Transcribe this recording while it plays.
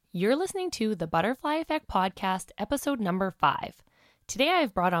You're listening to the Butterfly Effect Podcast, episode number 5. Today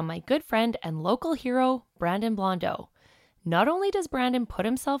I've brought on my good friend and local hero, Brandon Blondeau. Not only does Brandon put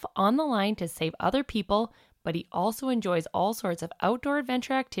himself on the line to save other people, but he also enjoys all sorts of outdoor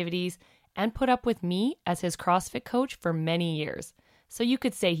adventure activities and put up with me as his CrossFit coach for many years. So you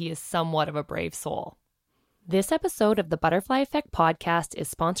could say he is somewhat of a brave soul. This episode of the Butterfly Effect Podcast is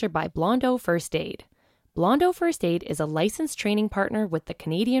sponsored by Blondeau First Aid. Blondeau First Aid is a licensed training partner with the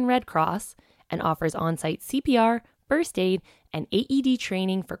Canadian Red Cross and offers on-site CPR, first aid, and AED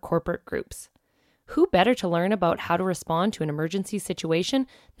training for corporate groups. Who better to learn about how to respond to an emergency situation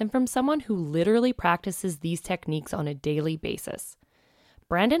than from someone who literally practices these techniques on a daily basis?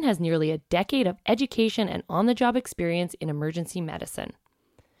 Brandon has nearly a decade of education and on-the-job experience in emergency medicine.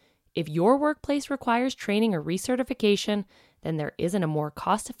 If your workplace requires training or recertification, then there isn't a more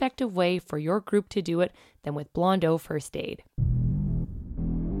cost-effective way for your group to do it than with Blondeau First Aid.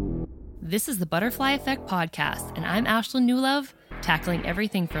 This is the Butterfly Effect Podcast, and I'm Ashlyn Newlove, tackling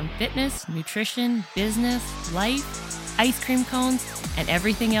everything from fitness, nutrition, business, life, ice cream cones, and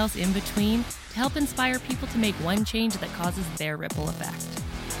everything else in between to help inspire people to make one change that causes their ripple effect.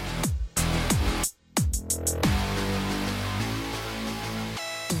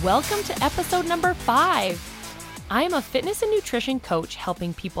 Welcome to episode number 5. I am a fitness and nutrition coach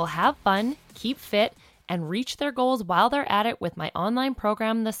helping people have fun, keep fit, and reach their goals while they're at it with my online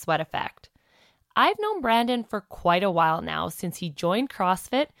program, The Sweat Effect. I've known Brandon for quite a while now since he joined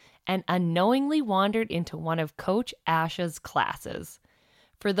CrossFit and unknowingly wandered into one of Coach Ash's classes.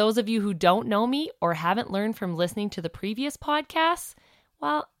 For those of you who don't know me or haven't learned from listening to the previous podcasts,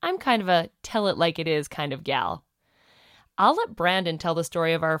 well, I'm kind of a tell it like it is kind of gal. I'll let Brandon tell the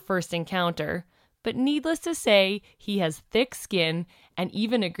story of our first encounter, but needless to say, he has thick skin and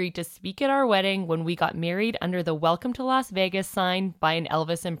even agreed to speak at our wedding when we got married under the Welcome to Las Vegas sign by an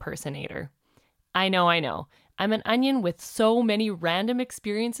Elvis impersonator. I know. I'm an onion with so many random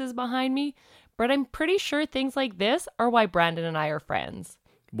experiences behind me, but I'm pretty sure things like this are why Brandon and I are friends.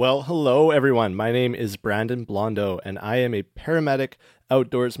 Well, hello everyone. My name is Brandon Blondeau, and I am a paramedic,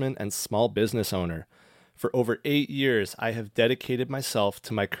 outdoorsman, and small business owner. For over 8 years, I have dedicated myself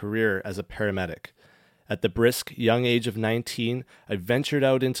to my career as a paramedic. At the brisk young age of 19, I ventured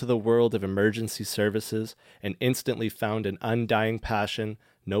out into the world of emergency services and instantly found an undying passion,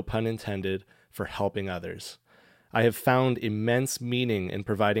 no pun intended, for helping others. I have found immense meaning in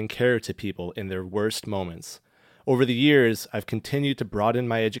providing care to people in their worst moments. Over the years, I've continued to broaden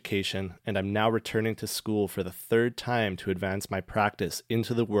my education, and I'm now returning to school for the 3rd time to advance my practice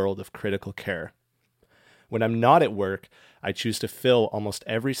into the world of critical care. When I'm not at work, I choose to fill almost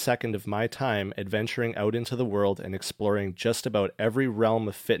every second of my time adventuring out into the world and exploring just about every realm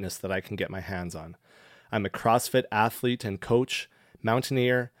of fitness that I can get my hands on. I'm a CrossFit athlete and coach,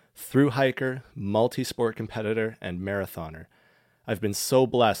 mountaineer, thru hiker, multi-sport competitor, and marathoner. I've been so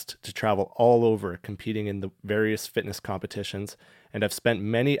blessed to travel all over competing in the various fitness competitions, and I've spent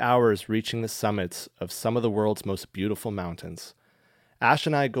many hours reaching the summits of some of the world's most beautiful mountains. Ash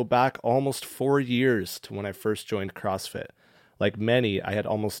and I go back almost 4 years to when I first joined CrossFit. Like many, I had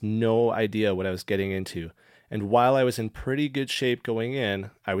almost no idea what I was getting into, and while I was in pretty good shape going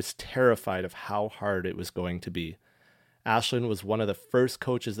in, I was terrified of how hard it was going to be. Ashlyn was one of the first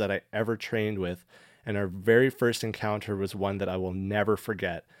coaches that I ever trained with, and our very first encounter was one that I will never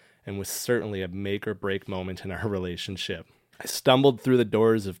forget, and was certainly a make or break moment in our relationship. I stumbled through the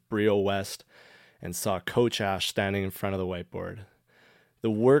doors of Brio West and saw Coach Ash standing in front of the whiteboard. The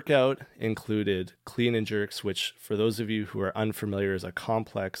workout included clean and jerks, which, for those of you who are unfamiliar, is a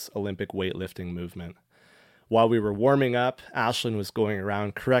complex Olympic weightlifting movement. While we were warming up, Ashlyn was going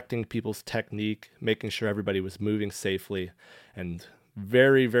around correcting people's technique, making sure everybody was moving safely, and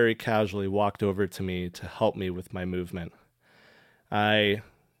very, very casually walked over to me to help me with my movement. I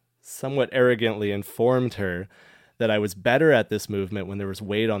somewhat arrogantly informed her that I was better at this movement when there was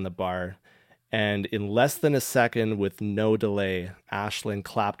weight on the bar. And in less than a second, with no delay, Ashlyn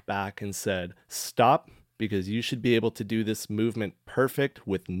clapped back and said, "Stop, because you should be able to do this movement perfect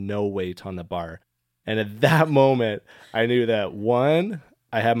with no weight on the bar." And at that moment, I knew that 1,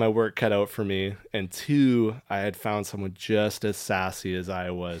 I had my work cut out for me, and 2, I had found someone just as sassy as I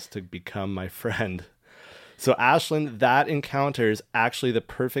was to become my friend. So Ashlyn, that encounter is actually the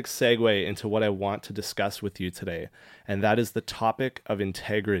perfect segue into what I want to discuss with you today, and that is the topic of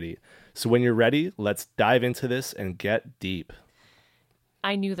integrity. So when you're ready, let's dive into this and get deep.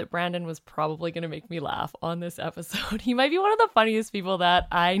 I knew that Brandon was probably going to make me laugh on this episode. He might be one of the funniest people that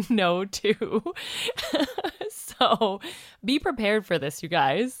I know too. So be prepared for this, you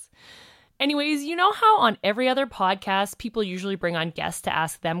guys. Anyways, you know how on every other podcast, people usually bring on guests to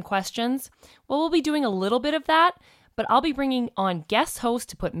ask them questions? Well, we'll be doing a little bit of that, but I'll be bringing on guest hosts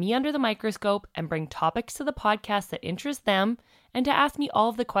to put me under the microscope and bring topics to the podcast that interest them and to ask me all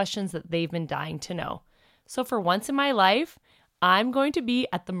of the questions that they've been dying to know. So for once in my life, I'm going to be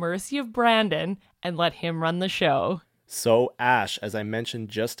at the mercy of Brandon and let him run the show. So, Ash, as I mentioned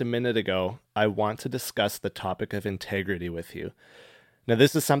just a minute ago, I want to discuss the topic of integrity with you. Now,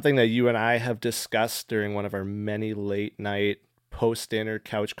 this is something that you and I have discussed during one of our many late night post-dinner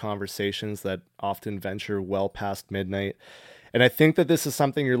couch conversations that often venture well past midnight. And I think that this is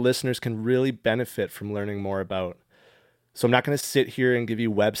something your listeners can really benefit from learning more about. So I'm not going to sit here and give you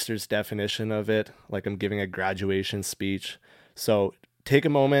Webster's definition of it like I'm giving a graduation speech. So take a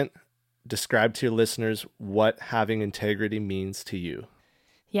moment, describe to your listeners what having integrity means to you.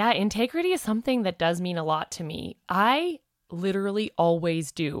 Yeah, integrity is something that does mean a lot to me. I literally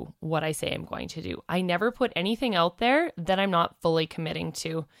always do what I say I'm going to do. I never put anything out there that I'm not fully committing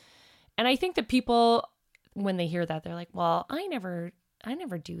to. And I think that people, when they hear that, they're like, well, I never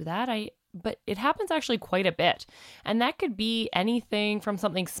do that. But it happens actually quite a bit. And that could be anything from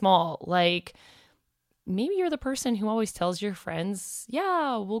something small, like maybe you're the person who always tells your friends,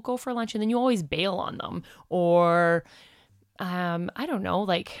 yeah, we'll go for lunch, and then you always bail on them. Or, I don't know,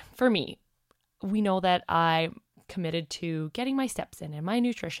 like for me, we know that I'm committed to getting my steps in and my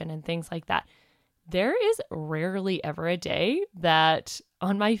nutrition and things like that. There is rarely ever a day that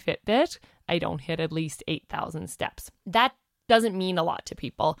on my Fitbit, I don't hit at least 8,000 steps. That doesn't mean a lot to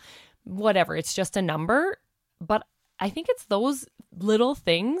people. Whatever, it's just a number. But I think it's those little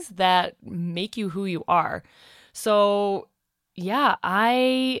things that make you who you are. So yeah,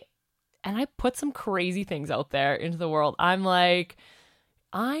 I put some crazy things out there into the world. I'm like,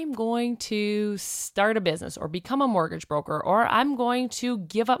 I'm going to start a business or become a mortgage broker, or I'm going to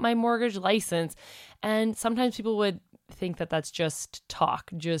give up my mortgage license. And sometimes people would think that that's just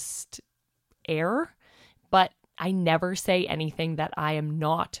talk, just air. But I never say anything that I am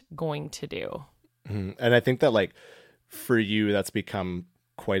not going to do. Mm-hmm. And I think that like for you, that's become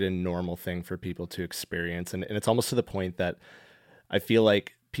quite a normal thing for people to experience. And it's almost to the point that I feel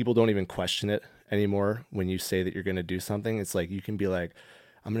like people don't even question it anymore when you say that you're going to do something. It's like you can be like,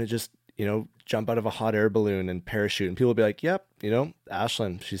 I'm going to just, jump out of a hot air balloon and parachute. And people will be like, yep,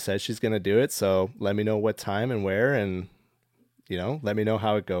 Ashlyn, she said she's going to do it. So let me know what time and where, and, let me know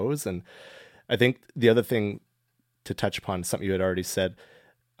how it goes. And I think the other thing to touch upon, something you had already said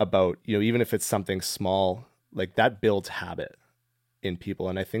about, even if it's something small, like that builds habit in people.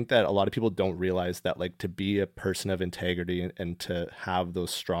 And I think that a lot of people don't realize that, like, to be a person of integrity and to have those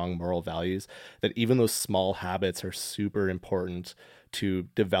strong moral values, that even those small habits are super important to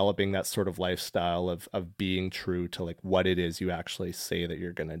developing that sort of lifestyle of being true to like what it is you actually say that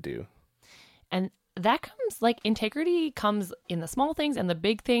you're going to do. And that comes, like, integrity comes in the small things and the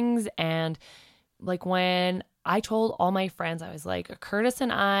big things. And like when I told all my friends, I was like, Curtis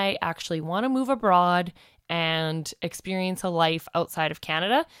and I actually want to move abroad and experience a life outside of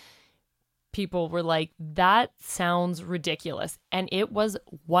Canada. People were like, that sounds ridiculous. And it was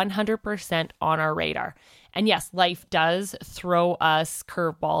 100% on our radar. And yes, life does throw us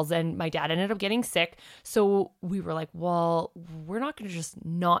curveballs, and my dad ended up getting sick. So we were like, well, we're not going to just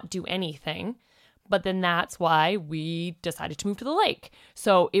not do anything. But then that's why we decided to move to the lake.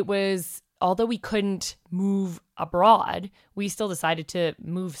 So it was, although we couldn't move abroad, we still decided to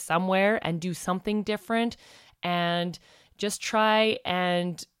move somewhere and do something different and just try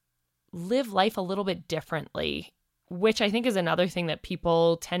and live life a little bit differently, which I think is another thing that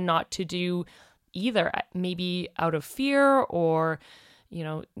people tend not to do either, maybe out of fear, or,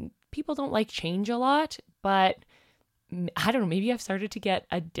 people don't like change a lot. But I don't know, maybe I've started to get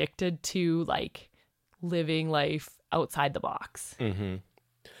addicted to like living life outside the box. Mm-hmm.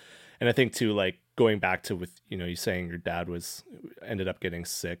 And I think too, like going back to with, you saying your dad ended up getting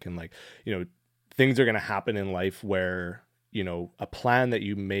sick, and like, things are going to happen in life where, a plan that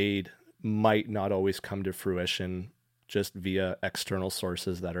you made might not always come to fruition just via external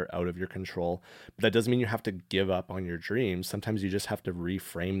sources that are out of your control. But that doesn't mean you have to give up on your dreams. Sometimes you just have to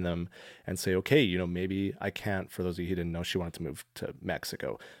reframe them and say, okay, maybe I can't, for those of you who didn't know, she wanted to move to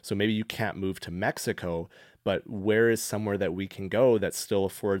Mexico. So maybe you can't move to Mexico, but where is somewhere that we can go that still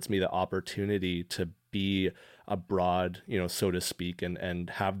affords me the opportunity to be abroad, so to speak, and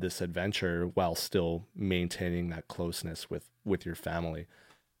have this adventure while still maintaining that closeness with your family.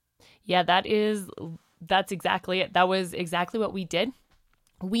 Yeah, that's exactly it. That was exactly what we did.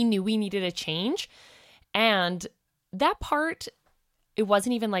 We knew we needed a change. And that part, it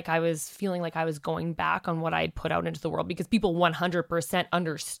wasn't even like I was feeling like I was going back on what I had put out into the world, because people 100%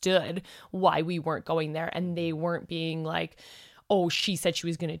 understood why we weren't going there, and they weren't being like, oh, she said she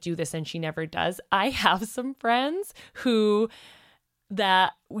was going to do this and she never does. I have some friends who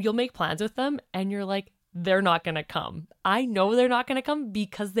that you'll make plans with them and you're like, they're not going to come. I know they're not going to come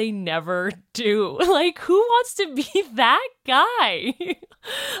because they never do. Like, who wants to be that guy?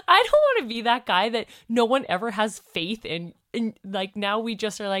 I don't want to be that guy that no one ever has faith in. And like, now we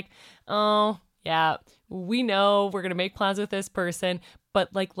just are like, oh, yeah, we know we're going to make plans with this person,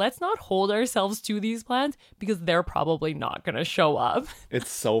 but like, let's not hold ourselves to these plans because they're probably not going to show up.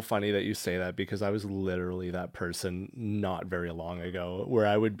 It's so funny that you say that, because I was literally that person not very long ago, where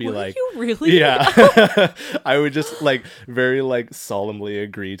I would be like, you really? Yeah. I would just like very like solemnly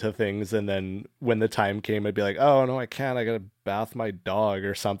agree to things. And then when the time came, I'd be like, oh no, I can't. I got to bath my dog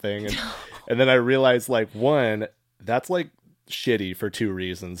or something. And then I realized, like, one, that's like shitty for two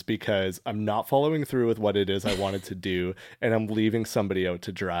reasons, because I'm not following through with what it is I wanted to do, and I'm leaving somebody out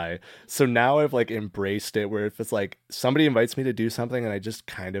to dry. So now I've like embraced it, where if it's like somebody invites me to do something and I just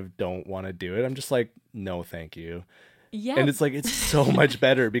kind of don't want to do it, I'm just like, no thank you. Yeah. And it's like, it's so much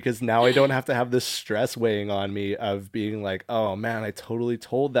better, because now I don't have to have this stress weighing on me of being like, oh man, I totally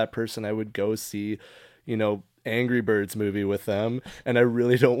told that person I would go see, you know, Angry Birds movie with them, and I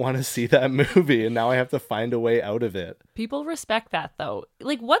really don't want to see that movie, and now I have to find a way out of it. People respect that though.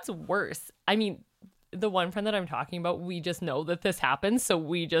 Like, what's worse? I mean, the one friend that I'm talking about, we just know that this happens, so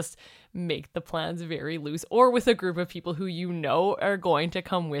we just make the plans very loose, or with a group of people who you know are going to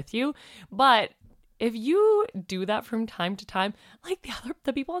come with you. But if you do that from time to time, like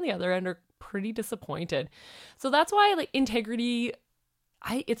the people on the other end are pretty disappointed. So that's why, like, integrity,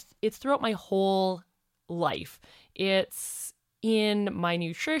 it's throughout my whole life. It's in my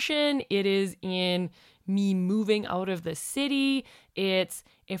nutrition. It is in me moving out of the city. It's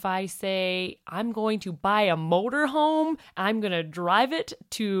if I say I'm going to buy a motorhome, I'm going to drive it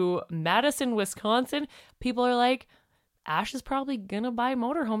to Madison, Wisconsin, people are like, Ash is probably going to buy a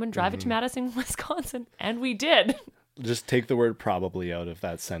motorhome and drive it to Madison, Wisconsin. And we did. Just take the word probably out of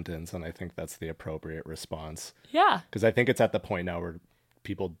that sentence, and I think that's the appropriate response. Yeah. Because I think it's at the point now where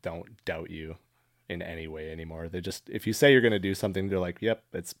people don't doubt you in any way anymore. They just, if you say you're going to do something, they're like, yep,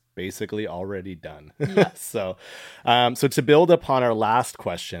 it's basically already done. Yeah. So to build upon our last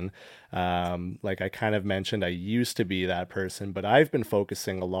question, like I kind of mentioned, I used to be that person, but I've been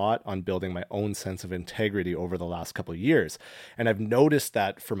focusing a lot on building my own sense of integrity over the last couple of years. And I've noticed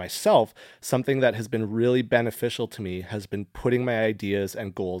that for myself, something that has been really beneficial to me has been putting my ideas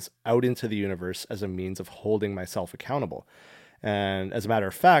and goals out into the universe as a means of holding myself accountable. And as a matter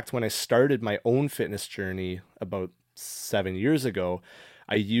of fact, when I started my own fitness journey about 7 years ago,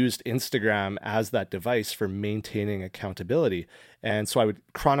 I used Instagram as that device for maintaining accountability. And so I would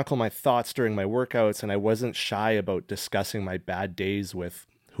chronicle my thoughts during my workouts, and I wasn't shy about discussing my bad days with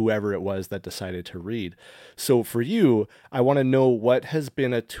whoever it was that decided to read. So for you, I want to know what has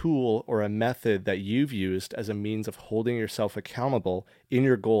been a tool or a method that you've used as a means of holding yourself accountable in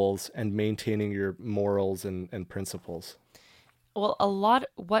your goals and maintaining your morals and principles. Well,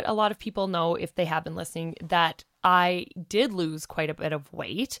 what a lot of people know, if they have been listening, that I did lose quite a bit of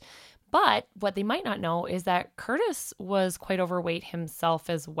weight. But what they might not know is that Curtis was quite overweight himself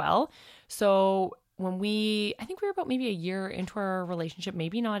as well. So when I think we were about maybe a year into our relationship,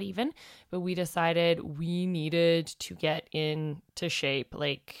 maybe not even, but we decided we needed to get into shape.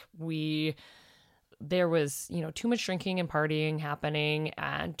 Like there was, too much drinking and partying happening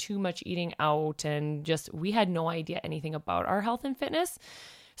and too much eating out, and just, we had no idea anything about our health and fitness.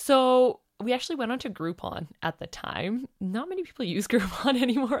 So we actually went on to Groupon at the time. Not many people use Groupon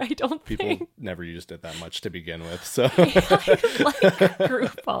anymore, I don't think. People never used it that much to begin with, so. I like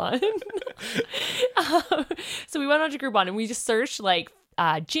Groupon. So we went on to Groupon and we just searched like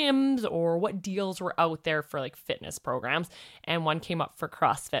gyms or what deals were out there for like fitness programs. And one came up for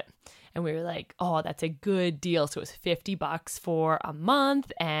CrossFit. And we were like, oh, that's a good deal. So it was $50 for a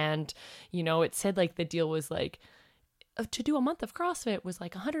month. And, it said like the deal was like, to do a month of CrossFit was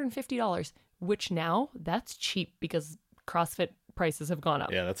like $150, which now that's cheap because CrossFit prices have gone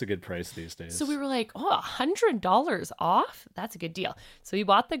up. Yeah, that's a good price these days. So we were like, oh, $100 off? That's a good deal. So we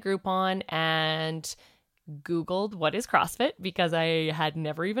bought the Groupon and Googled what is CrossFit because I had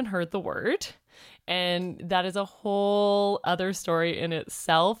never even heard the word. And that is a whole other story in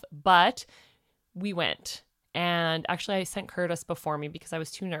itself. But we went. And actually, I sent Curtis before me because I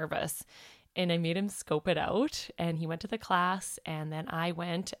was too nervous. And I made him scope it out. And he went to the class. And then I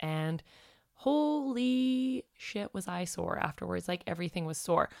went. And holy shit was I sore afterwards. Like everything was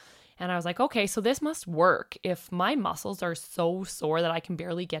sore. And I was like, okay, so this must work. If my muscles are so sore that I can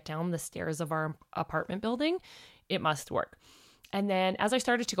barely get down the stairs of our apartment building, it must work. And then as I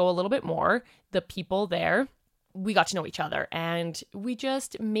started to go a little bit more, the people there, we got to know each other, and we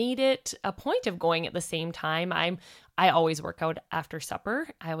just made it a point of going at the same time. I always work out after supper.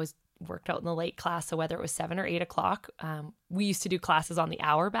 I always worked out in the late class. So whether it was 7 or 8 o'clock, we used to do classes on the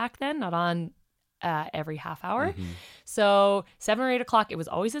hour back then, not on every half hour. So 7 or 8 o'clock, it was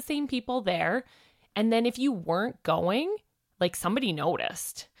always the same people there. And then if you weren't going, like somebody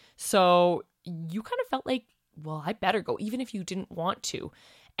noticed. So you kind of felt like, well, I better go, even if you didn't want to.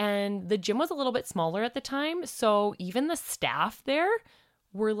 And the gym was a little bit smaller at the time. So even the staff there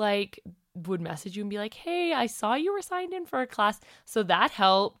were like, would message you and be like, hey, I saw you were signed in for a class. So that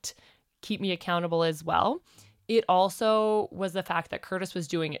helped keep me accountable as well. It also was the fact that Curtis was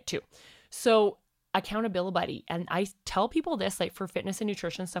doing it too. So accountability buddy. And I tell people this, like for fitness and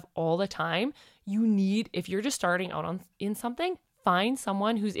nutrition stuff all the time, you need, if you're just starting out in something, find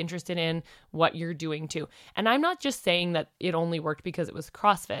someone who's interested in what you're doing too. And I'm not just saying that it only worked because it was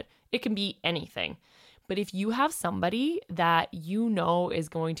CrossFit. It can be anything. But if you have somebody that you know is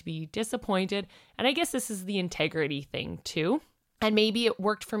going to be disappointed, and I guess this is the integrity thing too. And maybe it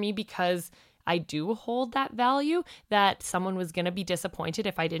worked for me because I do hold that value that someone was going to be disappointed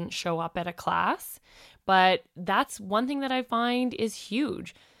if I didn't show up at a class. But that's one thing that I find is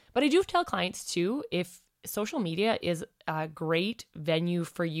huge. But I do tell clients too, if social media is a great venue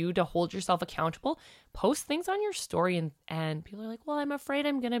for you to hold yourself accountable, post things on your story and people are like, well, I'm afraid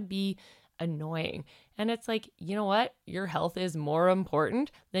I'm going to be annoying. And it's like, you know what? Your health is more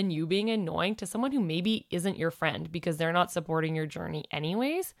important than you being annoying to someone who maybe isn't your friend because they're not supporting your journey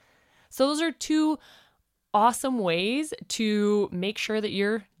anyways. So those are two awesome ways to make sure that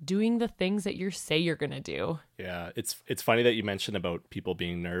you're doing the things that you say you're going to do. Yeah, it's funny that you mentioned about people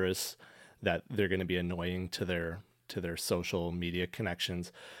being nervous that they're going to be annoying to their social media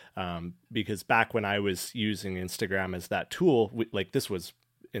connections, because back when I was using Instagram as that tool, like this was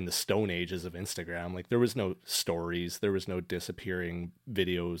in the stone ages of Instagram, like there was no stories, there was no disappearing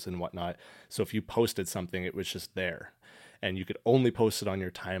videos and whatnot. So if you posted something, it was just there. And you could only post it on your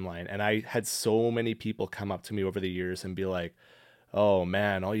timeline. And I had so many people come up to me over the years and be like, oh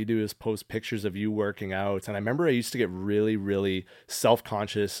man, all you do is post pictures of you working out. And I remember I used to get really, really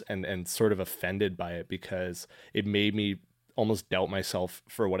self-conscious and sort of offended by it because it made me almost doubt myself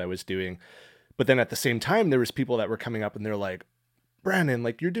for what I was doing. But then at the same time, there was people that were coming up and they're like, Brandon,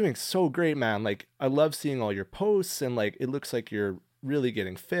 like you're doing so great, man. Like I love seeing all your posts and like it looks like you're really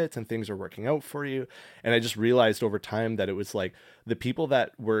getting fit and things are working out for you. And I just realized over time that it was like the people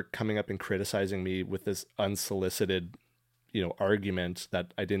that were coming up and criticizing me with this unsolicited, argument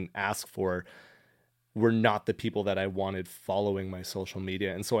that I didn't ask for were not the people that I wanted following my social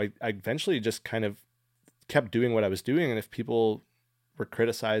media. And so I eventually just kind of kept doing what I was doing. And if people were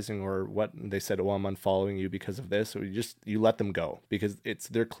criticizing or what, they said, oh, I'm unfollowing you because of this, or you let them go because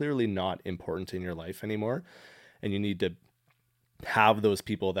they're clearly not important in your life anymore. And you need to have those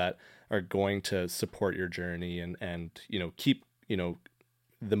people that are going to support your journey and keep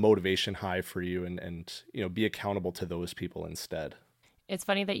the motivation high for you and be accountable to those people instead. It's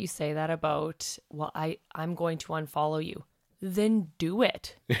funny that you say that about, well, I'm going to unfollow you. Then do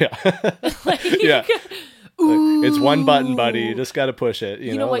it. Yeah. Yeah. It's one button, buddy. You just got to push it.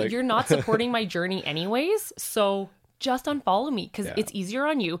 You know what? You're not supporting my journey anyways. So just unfollow me because it's easier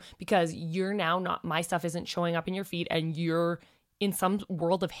on you because you're now not, my stuff isn't showing up in your feed and you're in some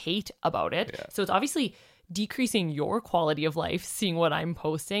world of hate about it. Yeah. So it's obviously decreasing your quality of life, seeing what I'm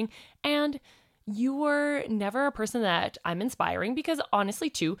posting. And you were never a person that I'm inspiring because honestly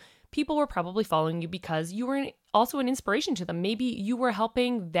too, people were probably following you because you were also an inspiration to them. Maybe you were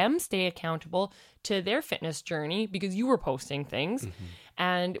helping them stay accountable to their fitness journey because you were posting things. Mm-hmm.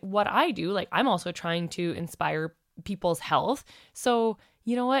 And what I do, like I'm also trying to inspire people's health. So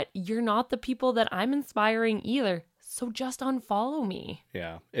you know what? You're not the people that I'm inspiring either. So just unfollow me.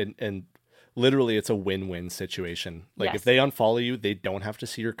 Yeah. And literally it's a win-win situation. Like if they unfollow you, they don't have to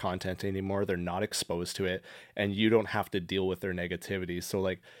see your content anymore. They're not exposed to it and you don't have to deal with their negativity. So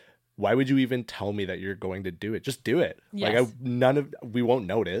like, why would you even tell me that you're going to do it? Just do it. Yes. Like we won't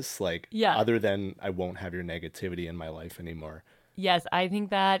notice other than I won't have your negativity in my life anymore. Yes. I think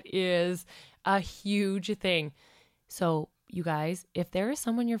that is a huge thing. So you guys, if there is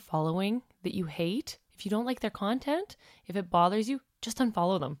someone you're following that you hate, if you don't like their content, if it bothers you, just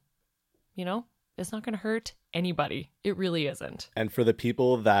unfollow them. It's not going to hurt anybody. It really isn't. And for the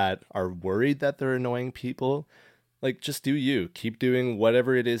people that are worried that they're annoying people, Like, just do you. Keep doing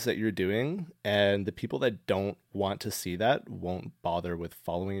whatever it is that you're doing. And the people that don't want to see that won't bother with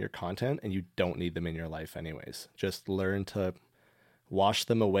following your content, and you don't need them in your life anyways. Just learn to wash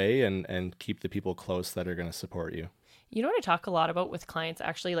them away and keep the people close that are going to support you. You know what I talk a lot about with clients,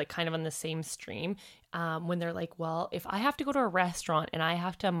 actually, like kind of on the same stream, when they're like, well, if I have to go to a restaurant and I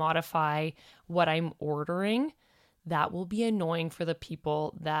have to modify what I'm ordering, that will be annoying for the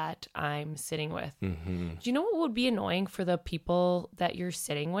people that I'm sitting with. Mm-hmm. Do you know what would be annoying for the people that you're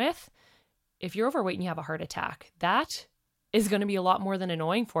sitting with? If you're overweight and you have a heart attack, that is going to be a lot more than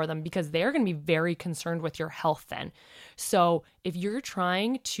annoying for them, because they're going to be very concerned with your health then. So if you're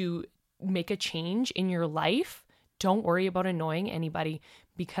trying to make a change in your life, don't worry about annoying anybody,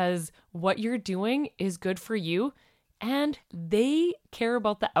 because what you're doing is good for you and they care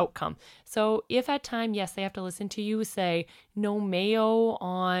about the outcome. So if at time, yes, they have to listen to you say no mayo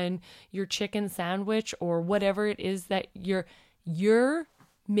on your chicken sandwich or whatever it is that you're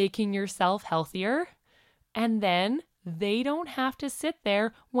making yourself healthier, and then they don't have to sit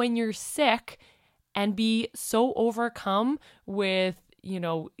there when you're sick and be so overcome with,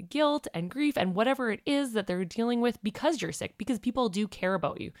 guilt and grief and whatever it is that they're dealing with because you're sick, because people do care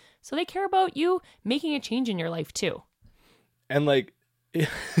about you. So they care about you making a change in your life too. And like,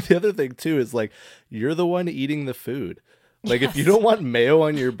 the other thing too is like, you're the one eating the food. Like, yes. If you don't want mayo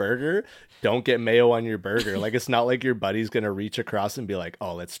on your burger, don't get mayo on your burger. Like, it's not like your buddy's going to reach across and be like,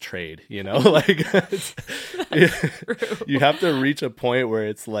 oh, let's trade, Like, you have to reach a point where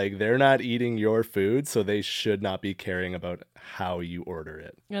it's like, they're not eating your food, so they should not be caring about how you order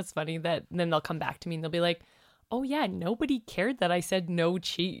it. That's funny that then they'll come back to me and they'll be like, oh yeah, nobody cared that I said no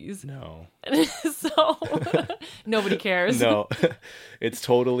cheese. No. So nobody cares. No, it's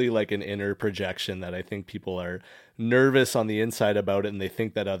totally like an inner projection that I think people are nervous on the inside about it, and they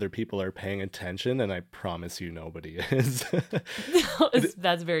think that other people are paying attention, and I promise you nobody is.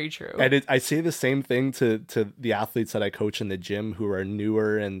 That's very true. And I say the same thing to the athletes that I coach in the gym who are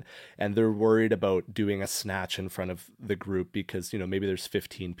newer, and they're worried about doing a snatch in front of the group because, maybe there's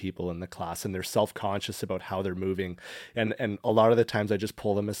 15 people in the class and they're self-conscious about how they're moving. And a lot of the times I just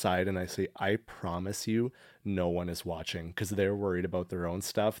pull them aside and I say, I promise you, no one is watching, because they're worried about their own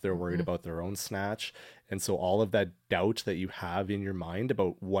stuff. They're worried about their own snatch. And so all of that doubt that you have in your mind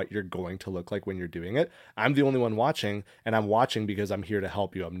about what you're going to look like when you're doing it, I'm the only one watching, and I'm watching because I'm here to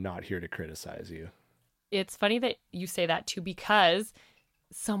help you. I'm not here to criticize you. It's funny that you say that too, because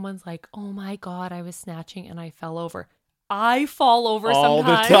someone's like, oh my God, I was snatching and I fell over. I fall over all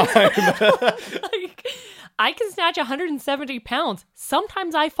sometimes. The time. Like, I can snatch 170 pounds.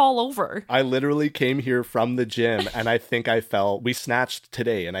 Sometimes I fall over. I literally came here from the gym and I think I fell. We snatched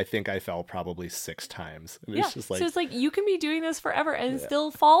today and I think I fell probably 6 times. And yeah. It's just like, so it's like you can be doing this forever and still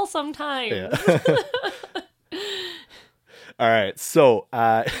fall sometimes. Yeah. All right, so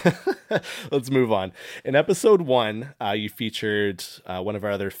let's move on. In episode 1, you featured one of our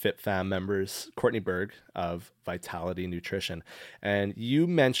other FitFam members, Courtney Berg of Vitality Nutrition, and you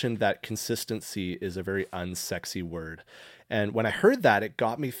mentioned that consistency is a very unsexy word. And when I heard that, it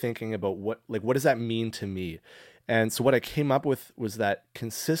got me thinking about what does that mean to me? And so what I came up with was that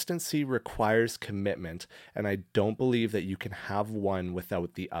consistency requires commitment, and I don't believe that you can have one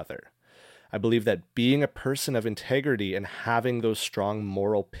without the other. I believe that being a person of integrity and having those strong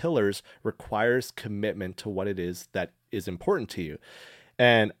moral pillars requires commitment to what it is that is important to you.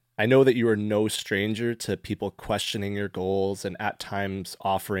 And I know that you are no stranger to people questioning your goals and at times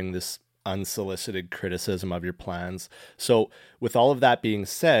offering this unsolicited criticism of your plans. So with all of that being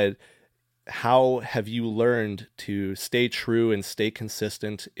said, how have you learned to stay true and stay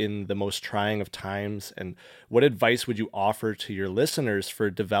consistent in the most trying of times? And what advice would you offer to your listeners for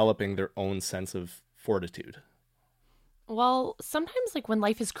developing their own sense of fortitude? Well, sometimes when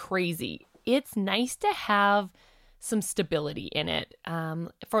life is crazy, it's nice to have some stability in it.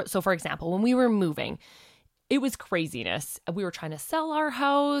 For example, when we were moving, it was craziness. We were trying to sell our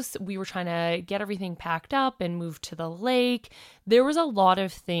house. We were trying to get everything packed up and move to the lake. There was a lot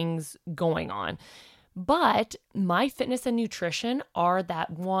of things going on. But my fitness and nutrition are that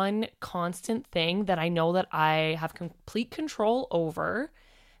one constant thing that I know that I have complete control over,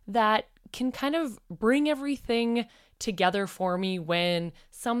 that can kind of bring everything together for me when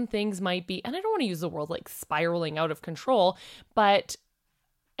some things might be, and I don't want to use the word spiraling out of control,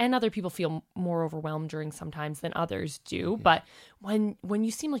 and other people feel more overwhelmed during sometimes than others do. Mm-hmm. But when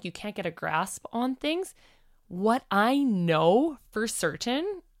you seem like you can't get a grasp on things, what I know for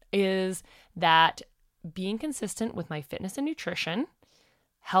certain is that being consistent with my fitness and nutrition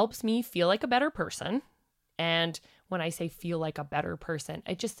helps me feel like a better person. And when I say feel like a better person,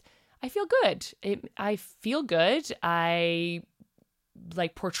 I feel good. I feel good. I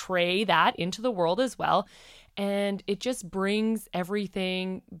like portray that into the world as well. And it just brings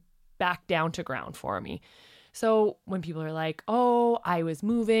everything back down to ground for me. So when people are like, oh, I was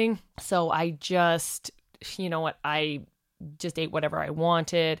moving, so I just, you know what, I just ate whatever I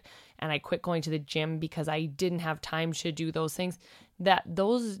wanted and I quit going to the gym because I didn't have time to do those things,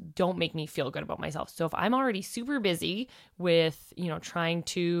 those don't make me feel good about myself. So if I'm already super busy with, trying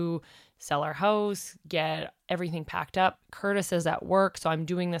to sell our house, get everything packed up, Curtis is at work, so I'm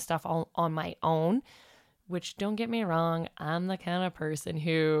doing this stuff all on my own, which, don't get me wrong, I'm the kind of person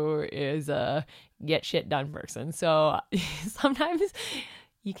who is a get shit done person. So sometimes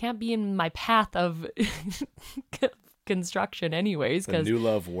you can't be in my path of construction anyways. The New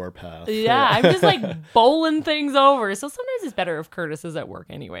Love Warpath. Yeah, I'm just like bowling things over. So sometimes it's better if Curtis is at work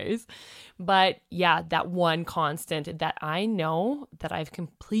anyways. But yeah, that one constant that I know that I have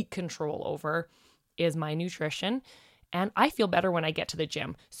complete control over is my nutrition. And I feel better when I get to the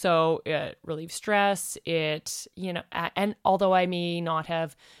gym. So it relieves stress. And although I may not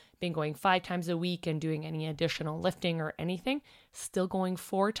have been going 5 times a week and doing any additional lifting or anything, still going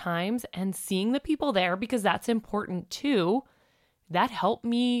 4 times and seeing the people there, because that's important too, that helped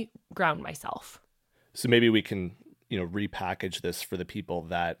me ground myself. So maybe we can, repackage this for the people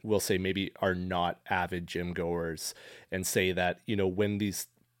that will say maybe are not avid gym goers and say that, when these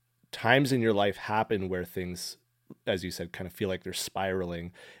times in your life happen where things, as you said, kind of feel like they're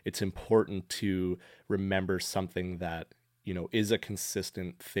spiraling, it's important to remember something that, is a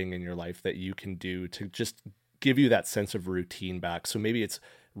consistent thing in your life that you can do to just give you that sense of routine back. So maybe it's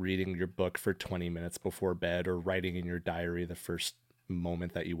reading your book for 20 minutes before bed, or writing in your diary the first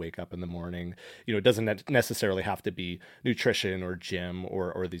moment that you wake up in the morning. It doesn't necessarily have to be nutrition or gym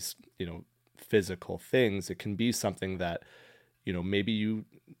or these, physical things. It can be something that, maybe you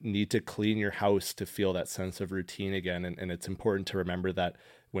need to clean your house to feel that sense of routine again. And it's important to remember that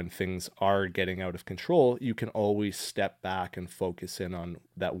when things are getting out of control, you can always step back and focus in on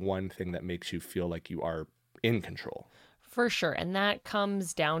that one thing that makes you feel like you are in control. For sure. And that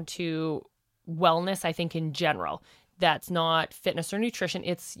comes down to wellness, I think, in general. That's not fitness or nutrition.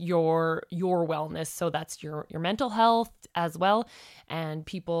 It's your wellness. So that's your mental health as well. And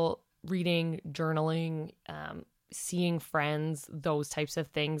people reading, journaling, seeing friends, those types of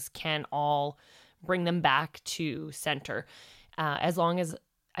things can all bring them back to center. As long as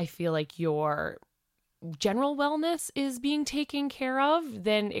I feel like your general wellness is being taken care of,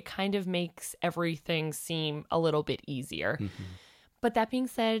 then it kind of makes everything seem a little bit easier. Mm-hmm. But that being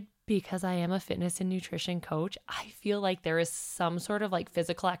said, because I am a fitness and nutrition coach, I feel like there is some sort of like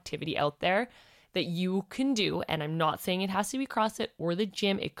physical activity out there that you can do. And I'm not saying it has to be CrossFit or the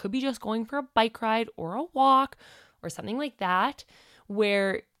gym. It could be just going for a bike ride or a walk or something like that,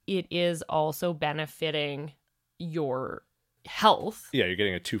 where it is also benefiting your health. Yeah, you're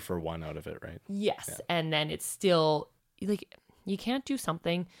getting a 2-for-1 out of it, right? Yes. Yeah. And then it's still like, you can't do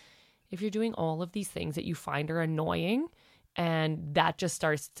something if you're doing all of these things that you find are annoying, and that just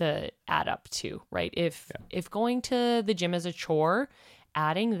starts to add up too, right? If going to the gym is a chore,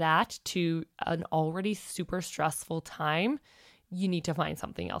 adding that to an already super stressful time, you need to find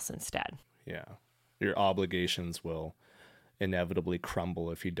something else instead. Yeah. Your obligations will inevitably crumble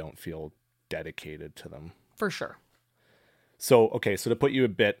if you don't feel dedicated to them. For sure. So to put you a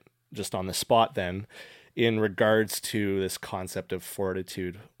bit just on the spot then, in regards to this concept of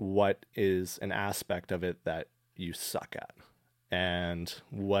fortitude, what is an aspect of it that you suck at? And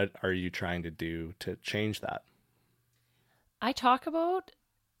what are you trying to do to change that? I talk about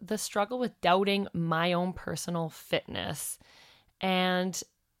the struggle with doubting my own personal fitness. And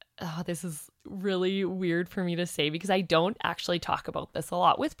this is really weird for me to say because I don't actually talk about this a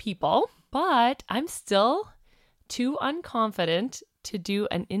lot with people, but I'm still too unconfident to do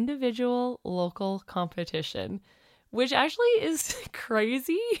an individual local competition, which actually is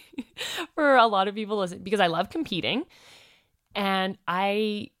crazy for a lot of people to listen, because I love competing and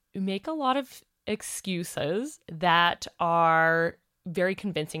I make a lot of excuses that are very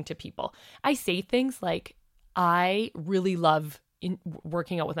convincing to people. I say things like, I really love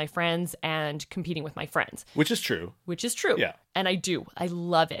working out with my friends and competing with my friends. Which is true. Yeah. And I do. I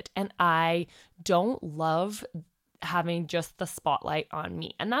love it. And I don't love having just the spotlight on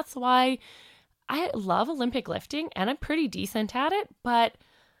me. And that's why I love Olympic lifting and I'm pretty decent at it. But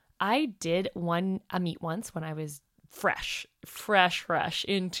I did a meet once when I was fresh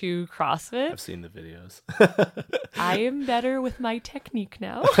into CrossFit. I've seen the videos. I am better with my technique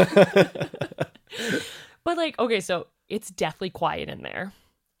now. But so it's deathly quiet in there.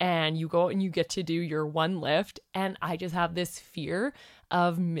 and you go and you get to do your one lift. And I just have this fear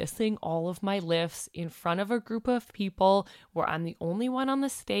of missing all of my lifts in front of a group of people where I'm the only one on the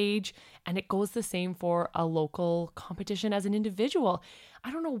stage. And it goes the same for a local competition as an individual.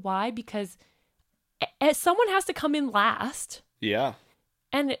 I don't know why, because someone has to come in last. Yeah.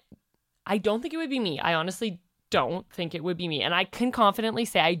 And I don't think it would be me. I honestly don't think it would be me. And I can confidently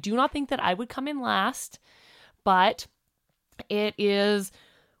say I do not think that I would come in last, but it is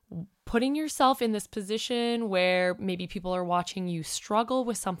putting yourself in this position where maybe people are watching you struggle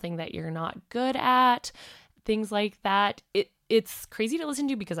with something that you're not good at, things like that. It's crazy to listen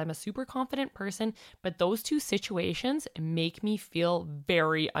to because I'm a super confident person, but those two situations make me feel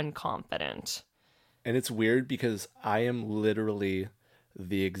very unconfident. And it's weird because I am literally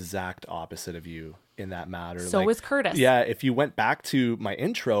the exact opposite of you in that matter. So is Curtis. Yeah, if you went back to my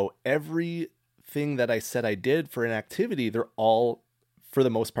intro, everything that I said I did for an activity, they're all, for the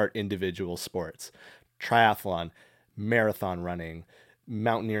most part, individual sports. Triathlon, marathon running,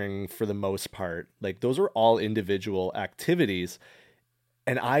 mountaineering for the most part. Like, those are all individual activities.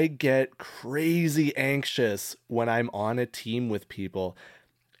 And I get crazy anxious when I'm on a team with people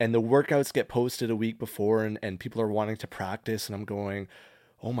and the workouts get posted a week before and people are wanting to practice. And I'm going,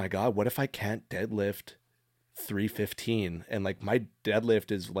 oh my God, what if I can't deadlift 315? And like my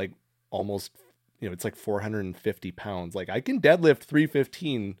deadlift is like almost, it's like 450 pounds. Like I can deadlift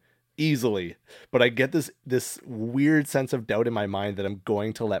 315 easily, but I get this weird sense of doubt in my mind that I'm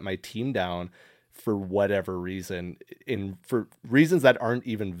going to let my team down for whatever reason, for reasons that aren't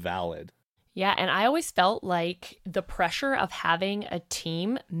even valid. Yeah, and I always felt like the pressure of having a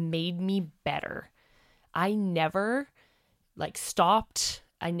team made me better. I never stopped.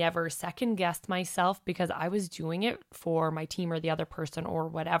 I never second guessed myself because I was doing it for my team or the other person or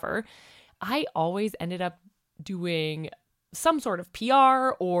whatever. I always ended up doing some sort of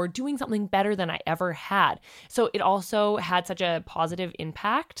PR or doing something better than I ever had. So it also had such a positive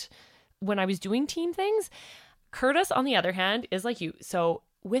impact when I was doing team things. Curtis, on the other hand, is like you. So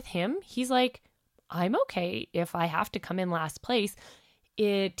with him, he's like, I'm okay if I have to come in last place.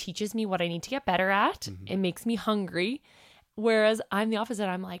 It teaches me what I need to get better at. Mm-hmm. It makes me hungry. Whereas I'm the opposite.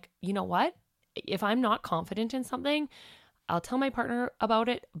 I'm like, you know what? If I'm not confident in something, I'll tell my partner about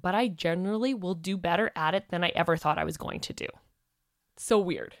it, but I generally will do better at it than I ever thought I was going to do. So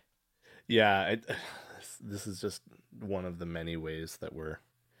weird. Yeah, this is just one of the many ways that we're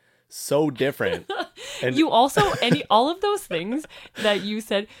so different. And you also, all of those things that you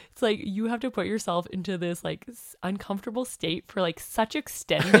said, it's like you have to put yourself into this like uncomfortable state for like such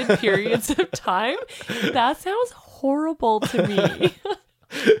extended periods of time. That sounds horrible to me.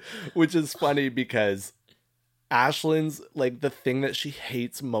 Which is funny because Ashlyn's like the thing that she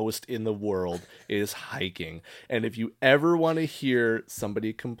hates most in the world is hiking. And if you ever want to hear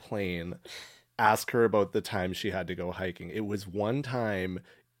somebody complain, ask her about the time she had to go hiking. It was one time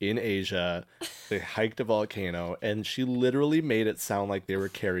in Asia, they hiked a volcano, and she literally made it sound like they were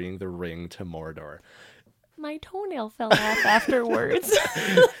carrying the ring to Mordor. My toenail fell off afterwards.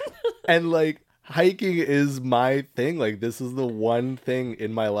 And like, hiking is my thing. Like, this is the one thing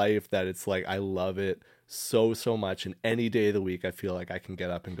in my life that it's like, I love it so much. And any day of the week, I feel like I can get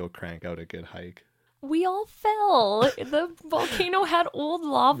up and go crank out a good hike. We all fell. The volcano had old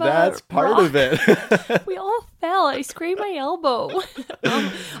lava. That's part of it. We all fell. I scraped my elbow.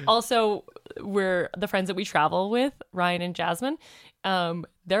 Also, we're the friends that we travel with, Ryan and Jasmine.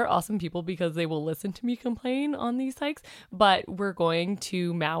 They're awesome people because they will listen to me complain on these hikes. But we're going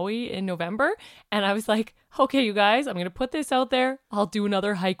to Maui in November. And I was like, okay, you guys, I'm going to put this out there. I'll do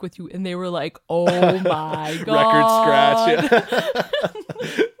another hike with you. And they were like, oh my God. Record scratch.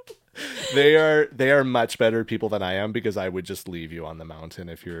 Yeah. They are much better people than I am because I would just leave you on the mountain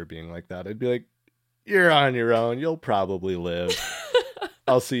if you were being like that. I'd be like, you're on your own. You'll probably live.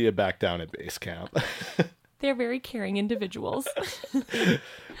 I'll see you back down at base camp. They're very caring individuals.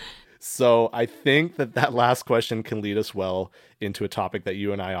 So I think that last question can lead us well into a topic that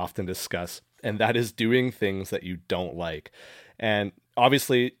you and I often discuss, and that is doing things that you don't like. And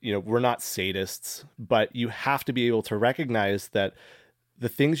obviously, we're not sadists, but you have to be able to recognize that the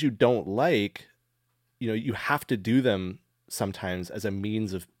things you don't like, you have to do them sometimes as a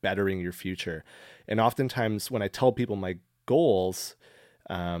means of bettering your future. And oftentimes when I tell people my goals,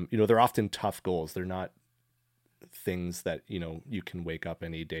 they're often tough goals. They're not things that, you can wake up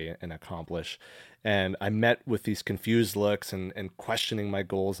any day and accomplish. And I met with these confused looks and questioning my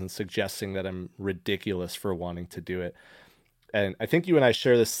goals and suggesting that I'm ridiculous for wanting to do it. And I think you and I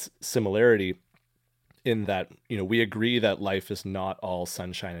share this similarity. in that, we agree that life is not all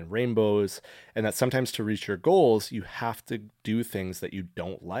sunshine and rainbows, and that sometimes to reach your goals, you have to do things that you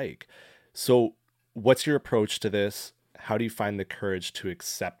don't like. So what's your approach to this? How do you find the courage to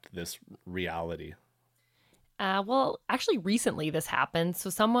accept this reality? Well, actually, recently this happened.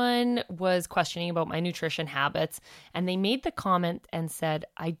 So someone was questioning about my nutrition habits, and they made the comment and said,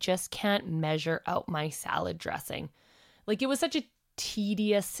 I just can't measure out my salad dressing. Like, it was such a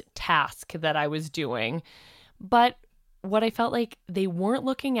tedious task that I was doing. But what I felt like they weren't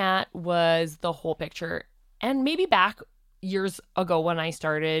looking at was the whole picture. And maybe back years ago when I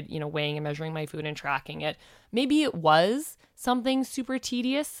started, weighing and measuring my food and tracking it, maybe it was something super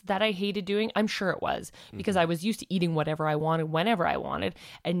tedious that I hated doing. I'm sure it was, because I was used to eating whatever I wanted, whenever I wanted.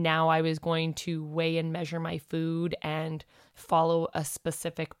 And now I was going to weigh and measure my food and follow a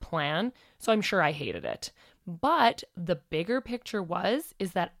specific plan. So I'm sure I hated it. But the bigger picture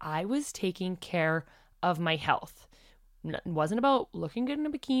is that I was taking care of my health. It wasn't about looking good in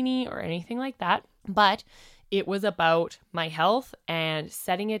a bikini or anything like that, but it was about my health and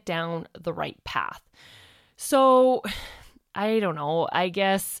setting it down the right path. So I don't know, I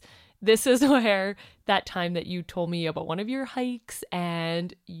guess this is where that time that you told me about one of your hikes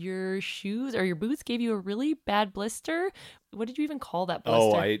and your shoes or your boots gave you a really bad blister. What did you even call that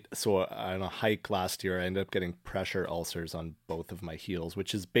blister? So on a hike last year, I ended up getting pressure ulcers on both of my heels,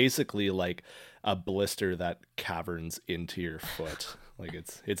 which is basically like a blister that caverns into your foot. Like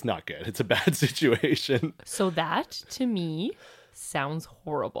it's not good. It's a bad situation. So that to me sounds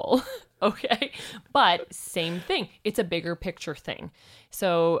horrible. Okay. But same thing. It's a bigger picture thing.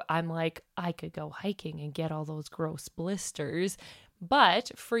 So I'm like, I could go hiking and get all those gross blisters.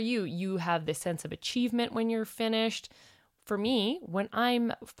 But for you, you have this sense of achievement when you're finished. For me, when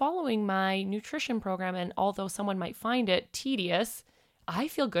I'm following my nutrition program, and although someone might find it tedious, I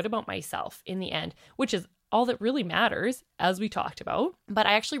feel good about myself in the end, which is all that really matters, as we talked about. But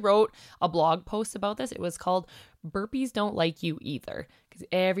I actually wrote a blog post about this. It was called Burpees Don't Like You Either. Because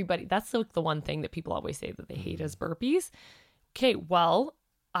everybody, that's like the one thing that people always say that they hate is burpees. Okay, well,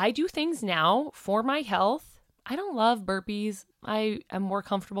 I do things now for my health. I don't love burpees. I am more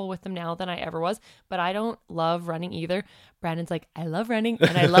comfortable with them now than I ever was, but I don't love running either. Brandon's like, I love running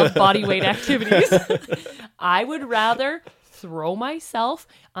and I love body weight activities. I would rather throw myself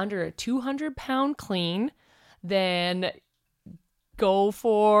under a 200-pound clean than go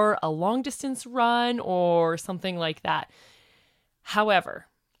for a long distance run or something like that. However,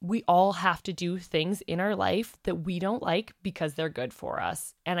 we all have to do things in our life that we don't like because they're good for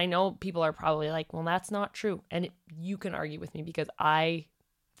us. And I know people are probably like, well, that's not true. And you can argue with me because I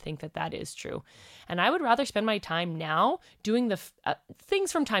think that that is true. And I would rather spend my time now doing the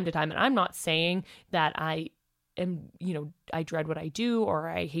things from time to time. And I'm not saying that I dread what I do or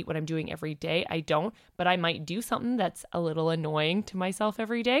I hate what I'm doing every day. I don't, but I might do something that's a little annoying to myself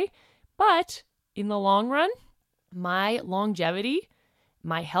every day. But in the long run, my longevity,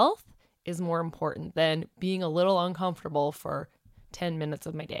 my health is more important than being a little uncomfortable for 10 minutes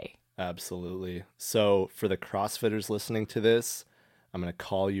of my day. Absolutely. So for the CrossFitters listening to this, I'm going to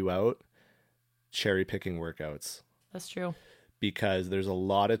call you out. Cherry picking workouts. That's true. Because there's a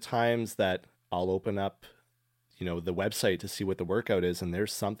lot of times that I'll open up, the website to see what the workout is, and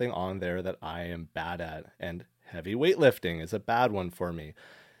there's something on there that I am bad at, and heavy weightlifting is a bad one for me.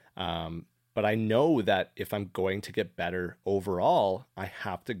 But I know that if I'm going to get better overall, I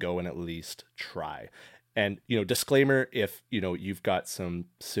have to go and at least try. And, disclaimer, if, you've got some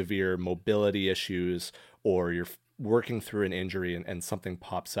severe mobility issues or you're working through an injury and something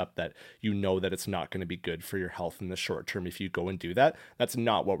pops up that that it's not going to be good for your health in the short term if you go and do that, that's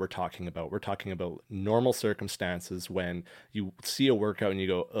not what we're talking about. We're talking about normal circumstances when you see a workout and you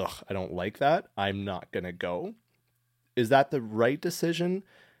go, ugh, I don't like that. I'm not going to go. Is that the right decision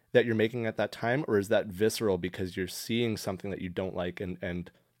that you're making at that time, or is that visceral because you're seeing something that you don't like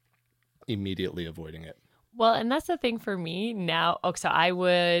and immediately avoiding it? Well, and that's the thing for me now. Okay, so I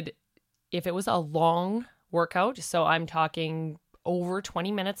would, if it was a long workout, so I'm talking over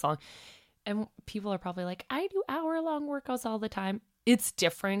 20 minutes long, and people are probably like, I do hour-long workouts all the time. It's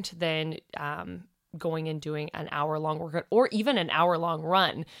different than going and doing an hour-long workout or even an hour-long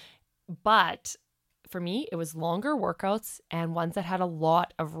run. But for me, it was longer workouts and ones that had a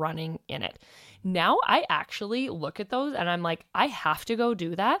lot of running in it. Now I actually look at those and I'm like, I have to go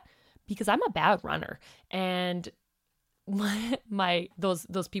do that because I'm a bad runner. And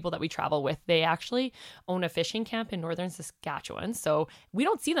those people that we travel with, they actually own a fishing camp in northern Saskatchewan. So we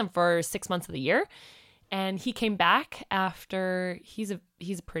don't see them for 6 months of the year. And he came back after, he's a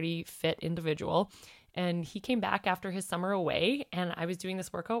pretty fit individual. And he came back after his summer away. And I was doing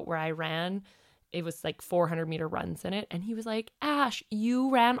this workout where I ran it was like 400-meter runs in it. And he was like, Ash, you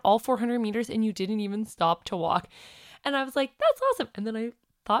ran all 400 meters and you didn't even stop to walk. And I was like, that's awesome. And then I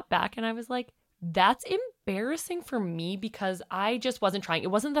thought back and I was like, that's embarrassing for me because I just wasn't trying.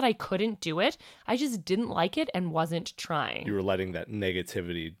 It wasn't that I couldn't do it. I just didn't like it and wasn't trying. You were letting that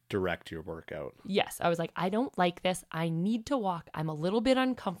negativity direct your workout. Yes. I was like, I don't like this. I need to walk. I'm a little bit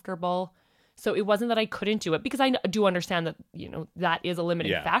uncomfortable. So it wasn't that I couldn't do it, because I do understand that, that is a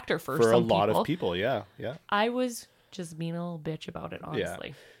limiting factor for some a lot of people. Yeah. Yeah. I was just being a little bitch about it,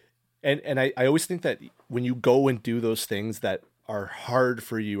 honestly. Yeah. And I always think that when you go and do those things that are hard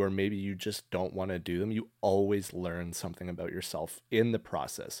for you, or maybe you just don't want to do them, you always learn something about yourself in the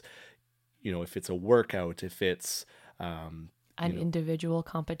process. If it's a workout, if it's an individual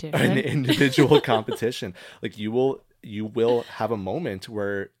competition, like you will have a moment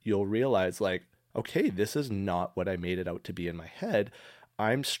where you'll realize, like, okay, this is not what I made it out to be in my head.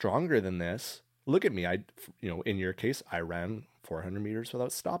 I'm stronger than this. Look at me. In your case, I ran 400 meters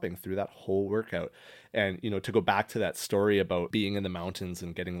without stopping through that whole workout. And, to go back to that story about being in the mountains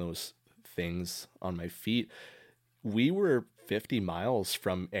and getting those things on my feet, we were 50 miles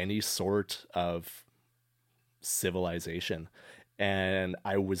from any sort of civilization. And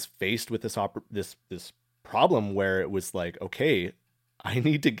I was faced with this problem where it was like, okay, I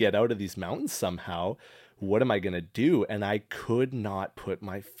need to get out of these mountains somehow. What am I going to do? And I could not put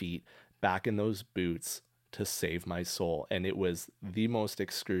my feet back in those boots to save my soul. And it was the most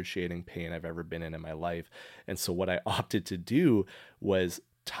excruciating pain I've ever been in my life. And so what I opted to do was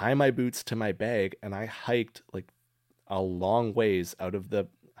tie my boots to my bag, and I hiked like a long ways out of the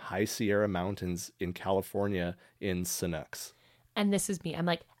High Sierra Mountains in California in Sanux. And this is me. I'm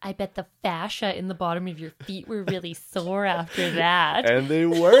like, I bet the fascia in the bottom of your feet were really sore after that. And they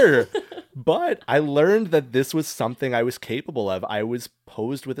were. But I learned that this was something I was capable of. I was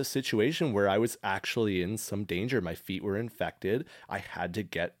posed with a situation where I was actually in some danger. My feet were infected. I had to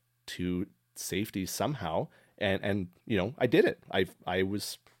get to safety somehow. And I did it. I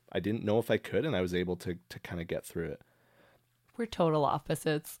didn't know if I could, and I was able to kind of get through it. We're total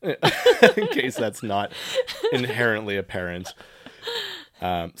opposites. In case that's not inherently apparent.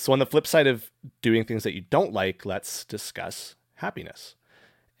 So on the flip side of doing things that you don't like, let's discuss happiness.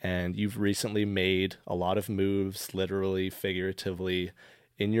 And you've recently made a lot of moves, literally, figuratively,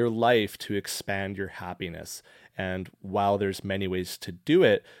 in your life to expand your happiness. And while there's many ways to do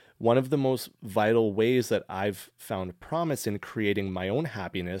it, one of the most vital ways that I've found promise in creating my own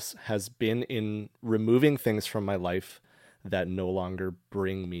happiness has been in removing things from my life that no longer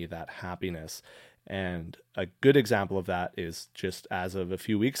bring me that happiness. And a good example of that is just as of a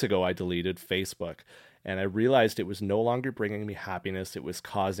few weeks ago, I deleted Facebook. And I realized it was no longer bringing me happiness. It was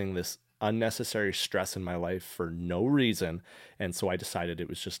causing this unnecessary stress in my life for no reason. And so I decided it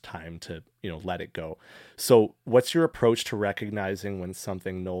was just time to, let it go. So what's your approach to recognizing when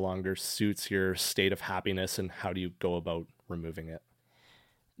something no longer suits your state of happiness, and how do you go about removing it?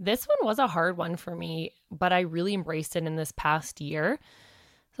 This one was a hard one for me, but I really embraced it in this past year.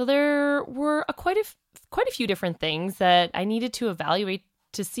 So there were quite a few different things that I needed to evaluate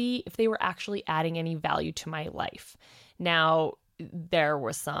to see if they were actually adding any value to my life. Now, there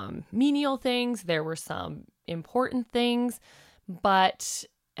were some menial things, there were some important things,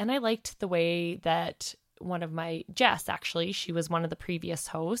 and I liked the way that Jess, actually, she was one of the previous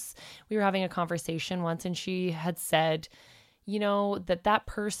hosts. We were having a conversation once, and she had said, that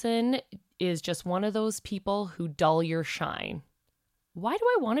person is just one of those people who dull your shine. Why do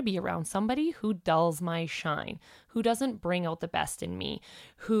I want to be around somebody who dulls my shine, who doesn't bring out the best in me,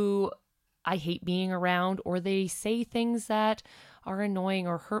 who I hate being around, or they say things that are annoying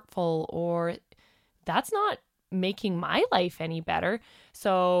or hurtful, or that's not making my life any better.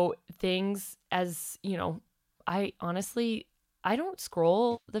 So things as, I don't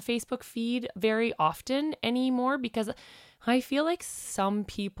scroll the Facebook feed very often anymore, because I feel like some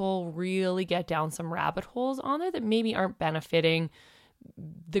people really get down some rabbit holes on there that maybe aren't benefiting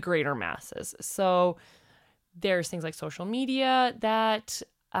the greater masses. So there's things like social media that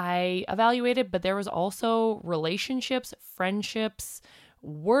I evaluated, but there was also relationships, friendships,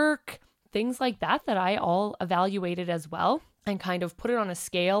 work, things like that I all evaluated as well, and kind of put it on a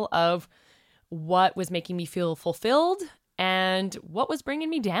scale of what was making me feel fulfilled and what was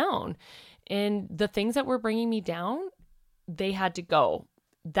bringing me down. And the things that were bringing me down, they had to go.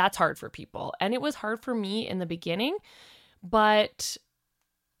 That's hard for people. And it was hard for me in the beginning, but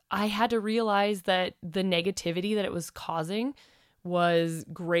I had to realize that the negativity that it was causing was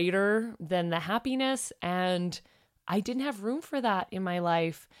greater than the happiness, and I didn't have room for that in my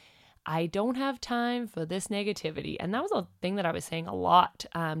life. I don't have time for this negativity. And that was a thing that I was saying a lot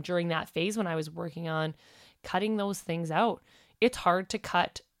during that phase when I was working on cutting those things out. It's hard to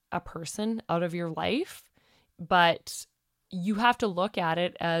cut a person out of your life, but you have to look at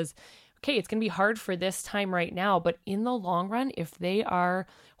it as, okay, it's going to be hard for this time right now, but in the long run, if they are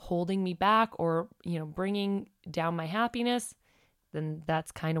holding me back or, bringing down my happiness, then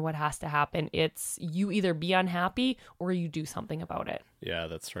that's kind of what has to happen. It's you either be unhappy or you do something about it. Yeah,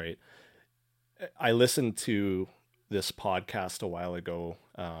 that's right. I listened to this podcast a while ago,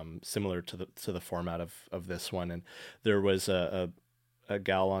 similar to the format of this one, and there was a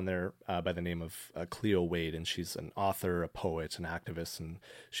gal on there by the name of Cleo Wade, and she's an author, a poet, an activist, and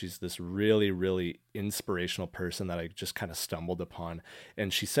she's this really, really inspirational person that I just kind of stumbled upon.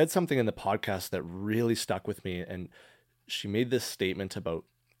 And she said something in the podcast that really stuck with me, and she made this statement about,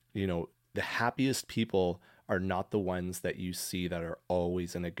 the happiest people are not the ones that you see that are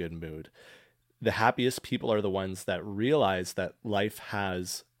always in a good mood. The happiest people are the ones that realize that life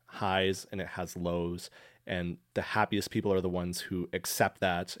has highs and it has lows. And the happiest people are the ones who accept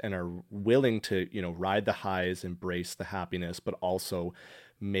that and are willing to, ride the highs, embrace the happiness, but also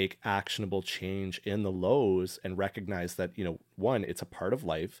make actionable change in the lows and recognize that, one, it's a part of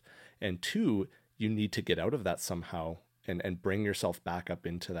life. And two, you need to get out of that somehow and bring yourself back up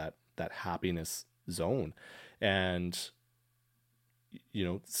into that happiness zone. And,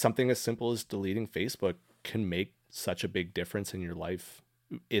 something as simple as deleting Facebook can make such a big difference in your life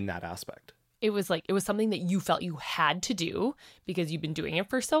in that aspect. It was something that you felt you had to do because you've been doing it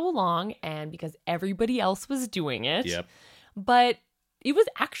for so long and because everybody else was doing it. Yep. But it was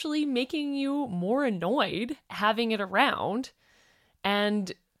actually making you more annoyed having it around,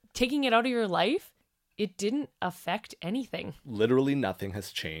 and taking it out of your life, it didn't affect anything. Literally nothing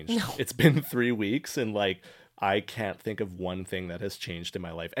has changed. No. It's been 3 weeks and I can't think of one thing that has changed in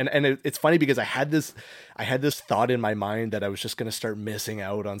my life. And it's funny because I had this thought in my mind that I was just going to start missing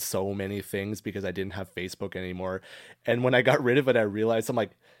out on so many things because I didn't have Facebook anymore. And when I got rid of it, I realized I'm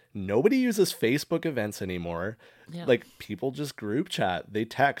like, nobody uses Facebook events anymore. Yeah. Like, people just group chat, they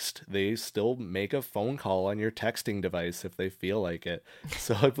text, they still make a phone call on your texting device if they feel like it.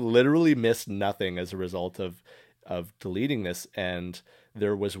 So I've literally missed nothing as a result of deleting this. And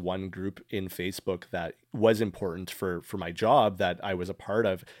there was one group in Facebook that was important for my job that I was a part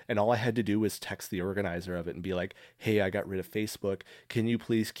of. And all I had to do was text the organizer of it and be like, hey, I got rid of Facebook. Can you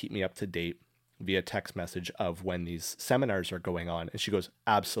please keep me up to date via text message of when these seminars are going on? And she goes,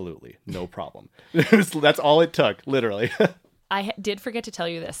 absolutely, no problem. That's all it took, literally. I did forget to tell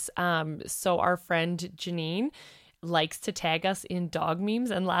you this. So our friend Janine likes to tag us in dog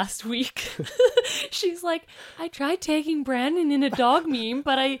memes, and last week she's like, I tried tagging Brandon in a dog meme,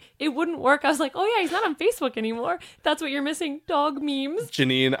 but it wouldn't work. I was like, oh yeah, he's not on Facebook anymore. That's what you're missing, dog memes.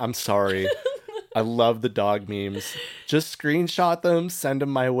 Janine, I'm sorry. I love the dog memes. Just screenshot them, send them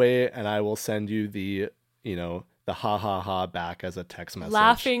my way, and I will send you the ha ha ha back as a text message.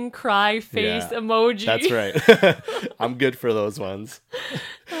 Laughing cry face emoji. That's right. I'm good for those ones.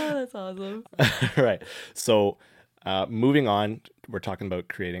 Oh, that's awesome. All right. So moving on, we're talking about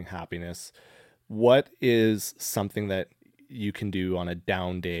creating happiness. What is something that you can do on a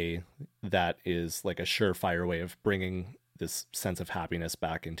down day that is like a surefire way of bringing this sense of happiness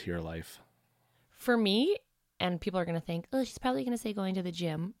back into your life? For me, and people are going to think, oh, she's probably going to say going to the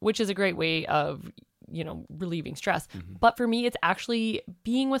gym, which is a great way of, relieving stress. Mm-hmm. But for me, it's actually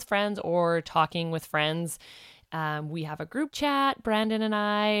being with friends or talking with friends. We have a group chat, Brandon and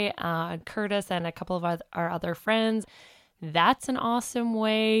I, Curtis and a couple of our other friends. That's an awesome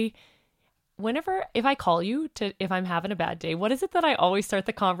way. If I call you if I'm having a bad day, what is it that I always start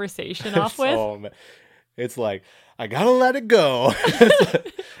the conversation off with? It's like, I gotta let it go.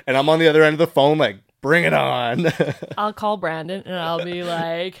 And I'm on the other end of the phone like, bring it on. I'll call Brandon and I'll be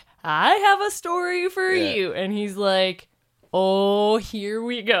like, I have a story for you. And he's like, oh, here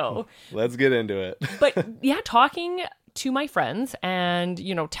we go. Let's get into it. But yeah, talking to my friends and,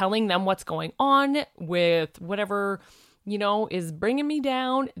 telling them what's going on with whatever, is bringing me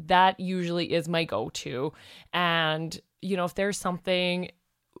down, that usually is my go-to. And, if there's something,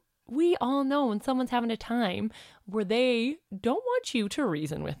 we all know when someone's having a time where they don't want you to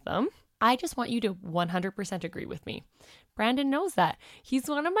reason with them. I just want you to 100% agree with me. Brandon knows that. He's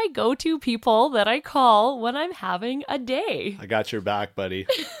one of my go-to people that I call when I'm having a day. I got your back, buddy.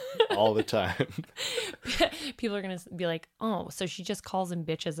 All the time. People are going to be like, oh, so she just calls him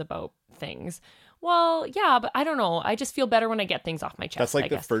bitches about things. Well, yeah, but I don't know. I just feel better when I get things off my chest. That's like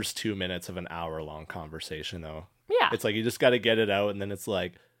the first 2 minutes of an hour-long conversation, though. Yeah. It's like you just got to get it out, and then it's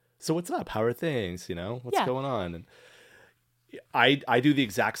like, so what's up? How are things? What's going on? And I do the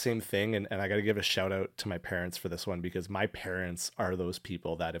exact same thing, and I got to give a shout out to my parents for this one, because my parents are those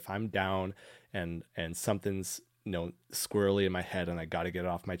people that if I'm down and something's squirrely in my head and I got to get it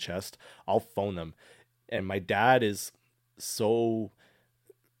off my chest, I'll phone them. And my dad is so,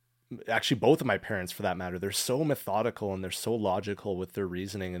 actually both of my parents for that matter, they're so methodical and they're so logical with their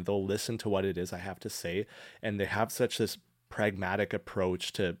reasoning, and they'll listen to what it is I have to say, and they have such this pragmatic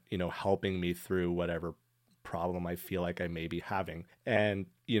approach to helping me through whatever problem I feel like I may be having. And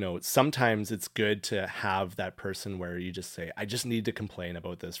sometimes it's good to have that person where you just say, I just need to complain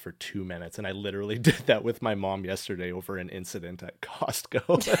about this for 2 minutes. And I literally did that with my mom yesterday over an incident at Costco.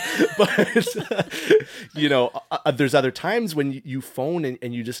 But there's other times when you phone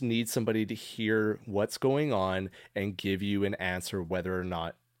and you just need somebody to hear what's going on and give you an answer whether or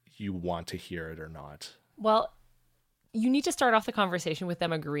not you want to hear it or not. Well, you need to start off the conversation with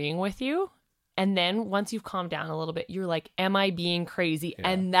them agreeing with you. And then once you've calmed down a little bit, you're like, am I being crazy? Yeah.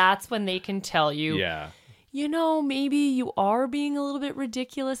 And that's when they can tell you, maybe you are being a little bit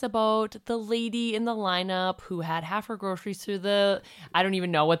ridiculous about the lady in the lineup who had half her groceries through I don't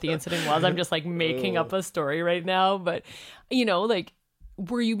even know what the incident was. I'm just like making up a story right now. But,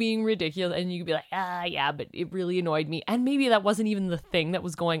 were you being ridiculous? And you could be like, yeah, but it really annoyed me. And maybe that wasn't even the thing that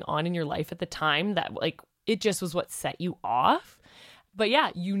was going on in your life at the time, that it just was what set you off. But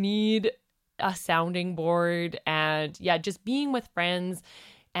yeah, you need a sounding board, and just being with friends.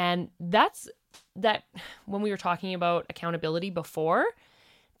 And that's that. When we were talking about accountability before,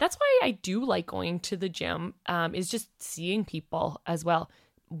 that's why I do like going to the gym, is just seeing people as well.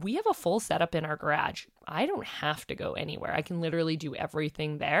 We have a full setup in our garage. I don't have to go anywhere. I can literally do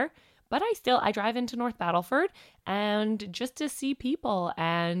everything there, but I drive into North Battleford and just to see people.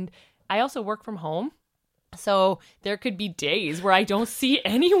 And I also work from home. So there could be days where I don't see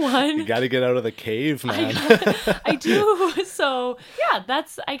anyone. You got to get out of the cave, man. I do. So yeah,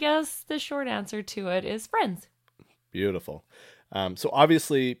 that's, I guess, the short answer to it is friends. Beautiful. So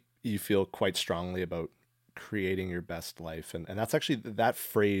obviously you feel quite strongly about creating your best life. And that's actually, that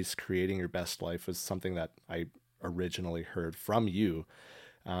phrase, creating your best life, was something that I originally heard from you.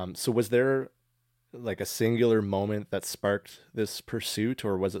 So was there like a singular moment that sparked this pursuit,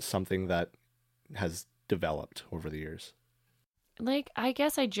 or was it something that has developed over the years? I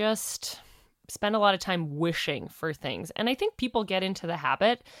guess I just spend a lot of time wishing for things. And I think people get into the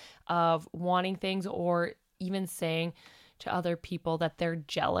habit of wanting things, or even saying to other people that they're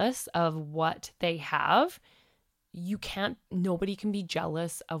jealous of what they have. Nobody can be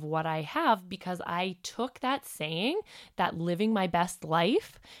jealous of what I have, because I took that saying, that living my best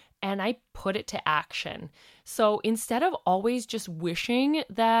life, and I put it to action. So instead of always just wishing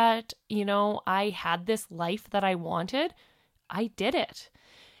that, I had this life that I wanted, I did it.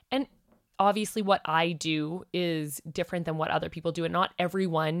 And obviously what I do is different than what other people do. And not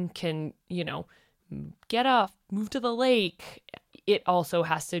everyone can, get up, move to the lake. It also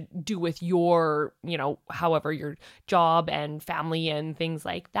has to do with your, however your job and family and things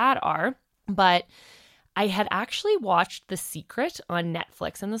like that are. But I had actually watched The Secret on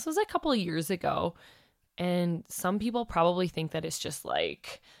Netflix, and this was a couple of years ago. And some people probably think that it's just crazy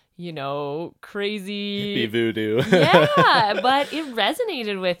hippie voodoo. Yeah, but it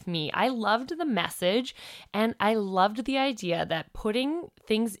resonated with me. I loved the message, and I loved the idea that putting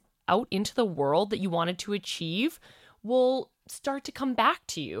things out into the world that you wanted to achieve will start to come back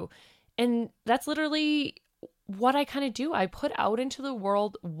to you. And that's literally what I kind of do. I put out into the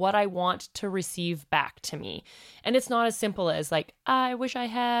world what I want to receive back to me. And it's not as simple as I wish I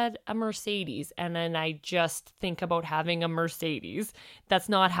had a Mercedes, and then I just think about having a Mercedes. That's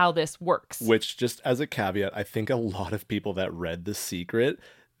not how this works. Which, just as a caveat, I think a lot of people that read The Secret,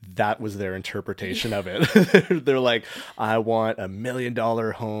 that was their interpretation of it. They're like, I want $1 million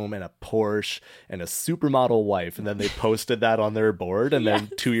home and a Porsche and a supermodel wife. And then they posted that on their board. And then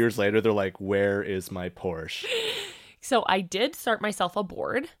 2 years later, they're like, where is my Porsche? So I did start myself a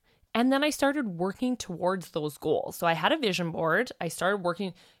board, and then I started working towards those goals. So I had a vision board. I started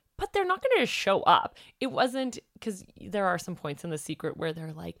working, but they're not going to show up. It wasn't, because there are some points in The Secret where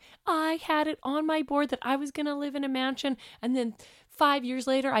they're like, I had it on my board that I was going to live in a mansion. And then 5 years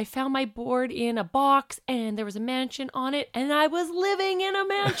later, I found my board in a box and there was a mansion on it, and I was living in a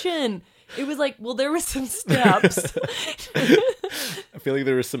mansion. It was like, well, there were some steps. I feel like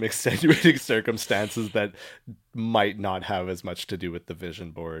there were some extenuating circumstances that might not have as much to do with the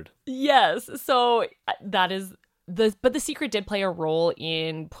vision board. Yes. So that is but The Secret did play a role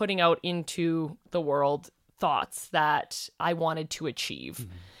in putting out into the world thoughts that I wanted to achieve.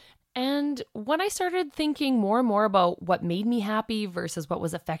 Mm-hmm. And when I started thinking more and more about what made me happy versus what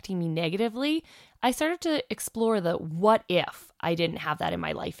was affecting me negatively, I started to explore the what if I didn't have that in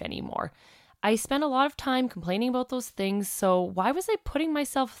my life anymore. I spent a lot of time complaining about those things, so why was I putting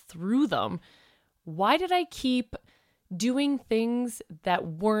myself through them? Why did I keep doing things that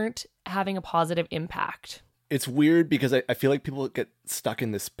weren't having a positive impact? It's weird because I feel like people get stuck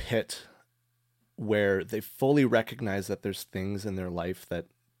in this pit where they fully recognize that there's things in their life that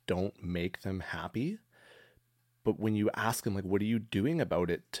don't make them happy. But when you ask them, like, what are you doing about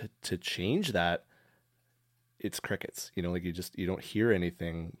it to change that? It's crickets, like you don't hear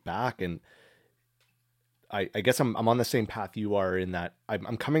anything back. And I guess I'm on the same path you are in that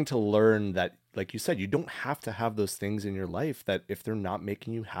I'm coming to learn that, like you said, you don't have to have those things in your life that if they're not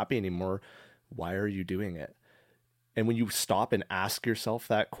making you happy anymore, why are you doing it? And when you stop and ask yourself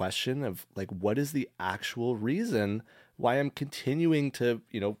that question of like, what is the actual reason why I'm continuing to,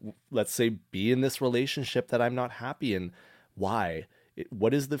 let's say be in this relationship that I'm not happy in? Why?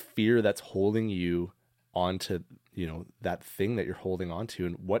 What is the fear that's holding you onto, that thing that you're holding on to?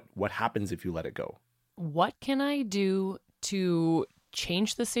 And what happens if you let it go? What can I do to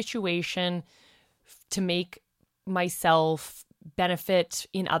change the situation to make myself benefit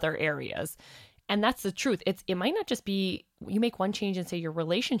in other areas? And that's the truth. It might not just be you make one change in, say, your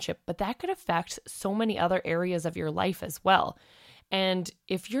relationship, but that could affect so many other areas of your life as well. And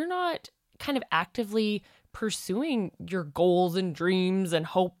if you're not kind of actively pursuing your goals and dreams and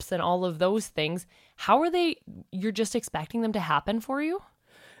hopes and all of those things, how are they, you're just expecting them to happen for you?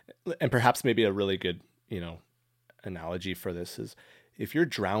 And perhaps maybe a really good, analogy for this is if you're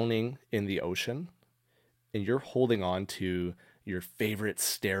drowning in the ocean and you're holding on to your favorite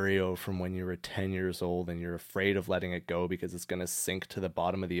stereo from when you were 10 years old and you're afraid of letting it go because it's going to sink to the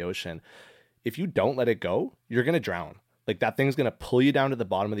bottom of the ocean. If you don't let it go, you're going to drown. Like that thing's going to pull you down to the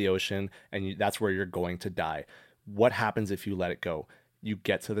bottom of the ocean and that's where you're going to die. What happens if you let it go? You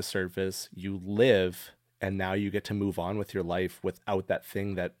get to the surface, you live, and now you get to move on with your life without that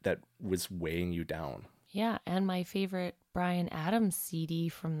thing that was weighing you down. Yeah, and my favorite Bryan Adams CD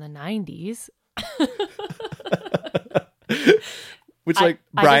from the 90s. Which,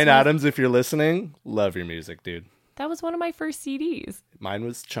 Bryan Adams, if you're listening, love your music, dude. That was one of my first CDs. Mine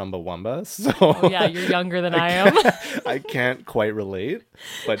was Chumbawamba, so... Oh, yeah, you're younger than I am. I can't quite relate,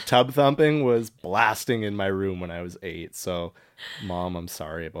 but Tub Thumping was blasting in my room when I was 8, so Mom, I'm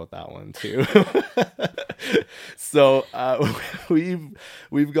sorry about that one, too. So,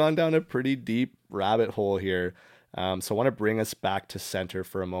 we've gone down a pretty deep rabbit hole here, so I want to bring us back to center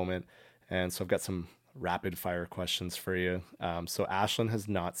for a moment, and so I've got some rapid fire questions for you. So Ashlyn has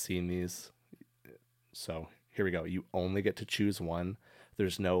not seen these, so here we go. You only get to choose one.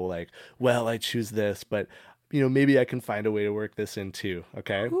 There's no I choose this, but maybe I can find a way to work this in too.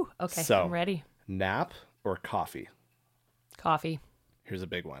 Okay. Ooh, okay. So, I'm ready. Nap or coffee? Coffee. Here's a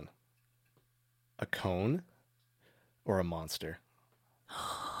big one. A cone or a Monster?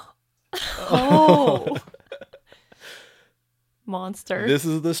 Oh. Monster. This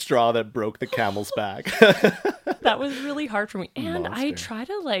is the straw that broke the camel's back. That was really hard for me. And Monster. I try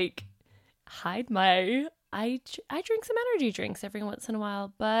to hide my... I drink some energy drinks every once in a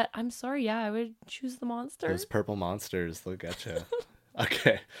while, but I'm sorry, yeah, I would choose the Monster. Those purple monsters, they'll get you.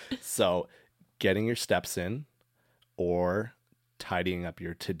 Okay, so getting your steps in or tidying up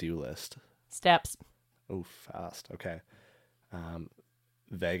your to-do list? Steps. Oh, fast. Okay.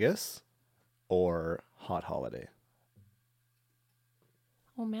 Vegas or Hot Holiday?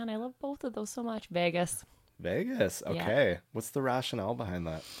 Oh man, I love both of those so much. Vegas. Vegas. Okay. Yeah. What's the rationale behind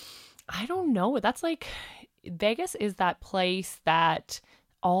that? I don't know. That's Vegas is that place that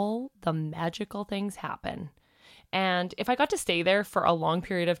all the magical things happen. And if I got to stay there for a long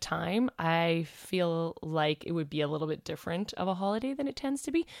period of time, I feel like it would be a little bit different of a holiday than it tends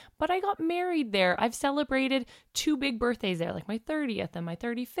to be. But I got married there. I've celebrated 2 big birthdays there, like my 30th and my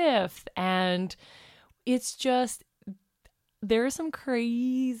 35th. And it's just, there are some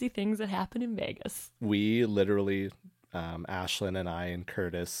crazy things that happen in Vegas. We literally, Ashlyn and I and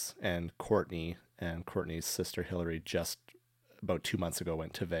Curtis and Courtney's sister Hillary just about 2 months ago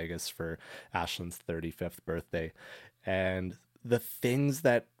went to Vegas for Ashlyn's 35th birthday. And the things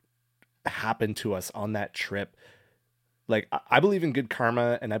that happened to us on that trip, I believe in good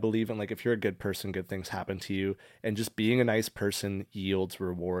karma, and I believe in if you're a good person, good things happen to you, and just being a nice person yields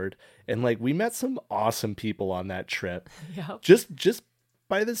reward. And we met some awesome people on that trip. Yep. Just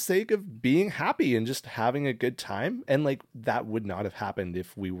by the sake of being happy and just having a good time. And that would not have happened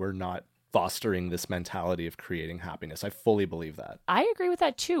if we were not fostering this mentality of creating happiness. I fully believe that. I agree with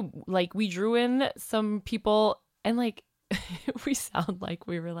that too. We drew in some people, and we sound like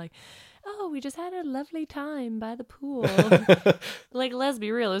we were like, oh, we just had a lovely time by the pool. Like, let's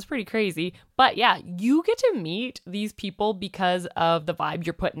be real, it was pretty crazy. But yeah, you get to meet these people because of the vibe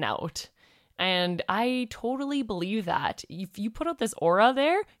you're putting out. And I totally believe that. If you put out this aura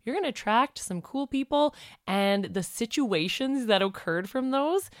there, you're going to attract some cool people. And the situations that occurred from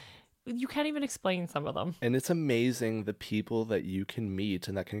those, you can't even explain some of them. And it's amazing the people that you can meet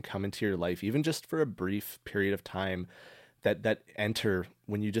and that can come into your life, even just for a brief period of time, that enter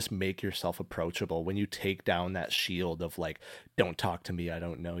when you just make yourself approachable, when you take down that shield of like, don't talk to me, I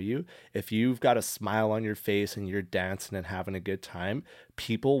don't know you. If you've got a smile on your face and you're dancing and having a good time,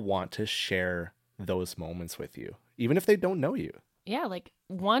 people want to share those moments with you, even if they don't know you. Yeah, like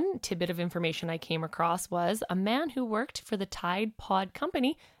one tidbit of information I came across was a man who worked for the Tide Pod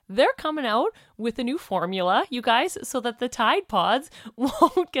company. They're coming out with a new formula, you guys, so that the Tide Pods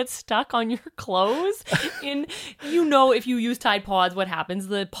won't get stuck on your clothes. If you use Tide Pods, what happens?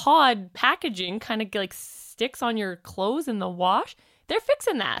 The pod packaging kind of like sticks on your clothes in the wash. They're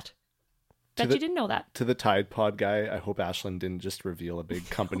fixing that. Bet you didn't know that. To the Tide Pod guy, I hope Ashlyn didn't just reveal a big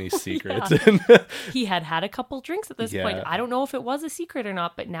company secret. He had a couple drinks at this point. I don't know if it was a secret or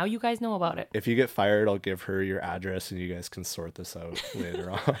not, but now you guys know about it. If you get fired, I'll give her your address and you guys can sort this out later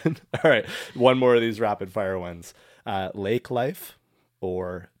on. All right. One more of these rapid fire ones. Lake life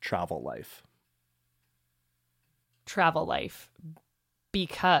or travel life? Travel life.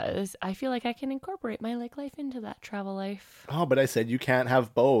 Because I feel like I can incorporate my lake life into that travel life. Oh, but I said you can't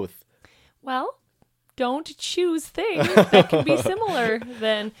have both. Well, don't choose things that can be similar.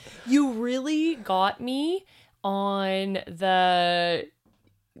 Then you really got me on the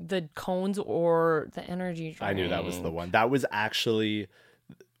cones or the energy drink. I knew that was the one. That was actually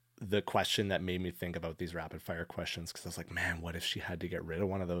the question that made me think about these rapid fire questions, because I was like, man, what if she had to get rid of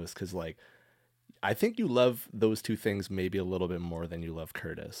one of those? Because like, I think you love those two things maybe a little bit more than you love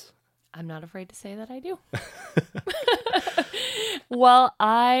Curtis. I'm not afraid to say that I do. Well,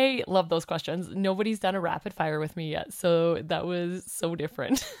 I love those questions. Nobody's done a rapid fire with me yet, so that was so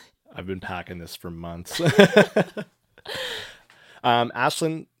different. I've been packing this for months.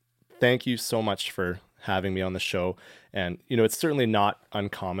 Ashlyn, thank you so much for having me on the show. And, it's certainly not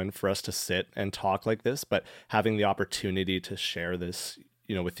uncommon for us to sit and talk like this, but having the opportunity to share this,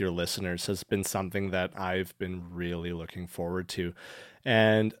 with your listeners has been something that I've been really looking forward to.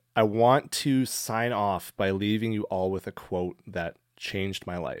 And I want to sign off by leaving you all with a quote that changed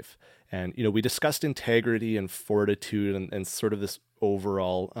my life. And, we discussed integrity and fortitude and sort of this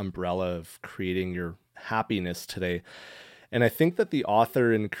overall umbrella of creating your happiness today. And I think that the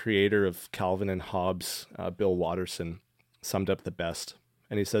author and creator of Calvin and Hobbes, Bill Watterson, summed up the best.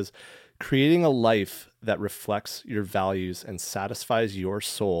 And he says, creating a life that reflects your values and satisfies your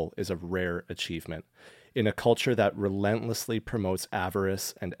soul is a rare achievement. In a culture that relentlessly promotes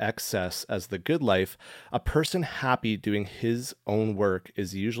avarice and excess as the good life, a person happy doing his own work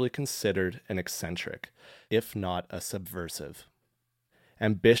is usually considered an eccentric, if not a subversive.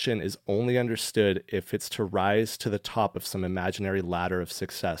 Ambition is only understood if it's to rise to the top of some imaginary ladder of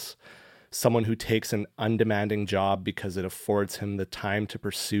success. Someone who takes an undemanding job because it affords him the time to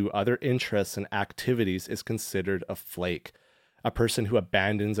pursue other interests and activities is considered a flake. A person who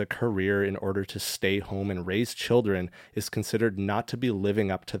abandons a career in order to stay home and raise children is considered not to be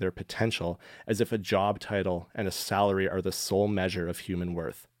living up to their potential, as if a job title and a salary are the sole measure of human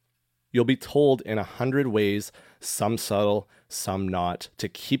worth. You'll be told in 100 ways, some subtle, some not, to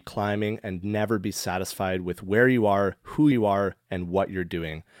keep climbing and never be satisfied with where you are, who you are, and what you're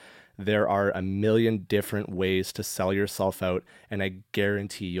doing. There are a million different ways to sell yourself out, and I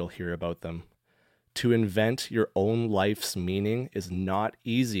guarantee you'll hear about them. To invent your own life's meaning is not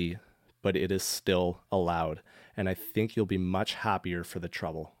easy, but it is still allowed. And I think you'll be much happier for the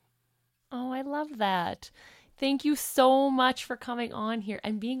trouble. Oh, I love that. Thank you so much for coming on here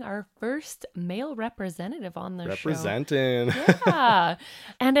and being our first male representative on the show. Representing. Yeah.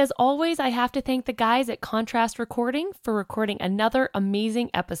 And as always, I have to thank the guys at Contrast Recording for recording another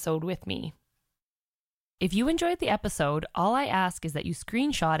amazing episode with me. If you enjoyed the episode, all I ask is that you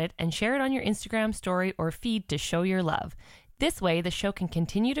screenshot it and share it on your Instagram story or feed to show your love. This way, the show can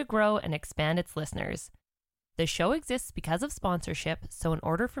continue to grow and expand its listeners. The show exists because of sponsorship, so in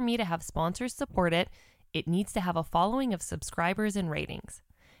order for me to have sponsors support it, it needs to have a following of subscribers and ratings.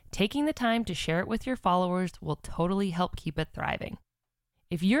 Taking the time to share it with your followers will totally help keep it thriving.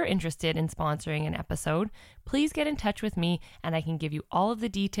 If you're interested in sponsoring an episode, please get in touch with me and I can give you all of the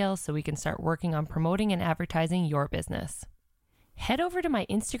details so we can start working on promoting and advertising your business. Head over to my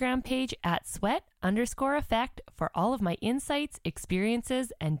Instagram page at sweat_effect for all of my insights,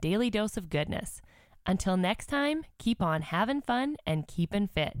 experiences, and daily dose of goodness. Until next time, keep on having fun and keeping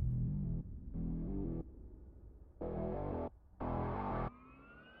fit.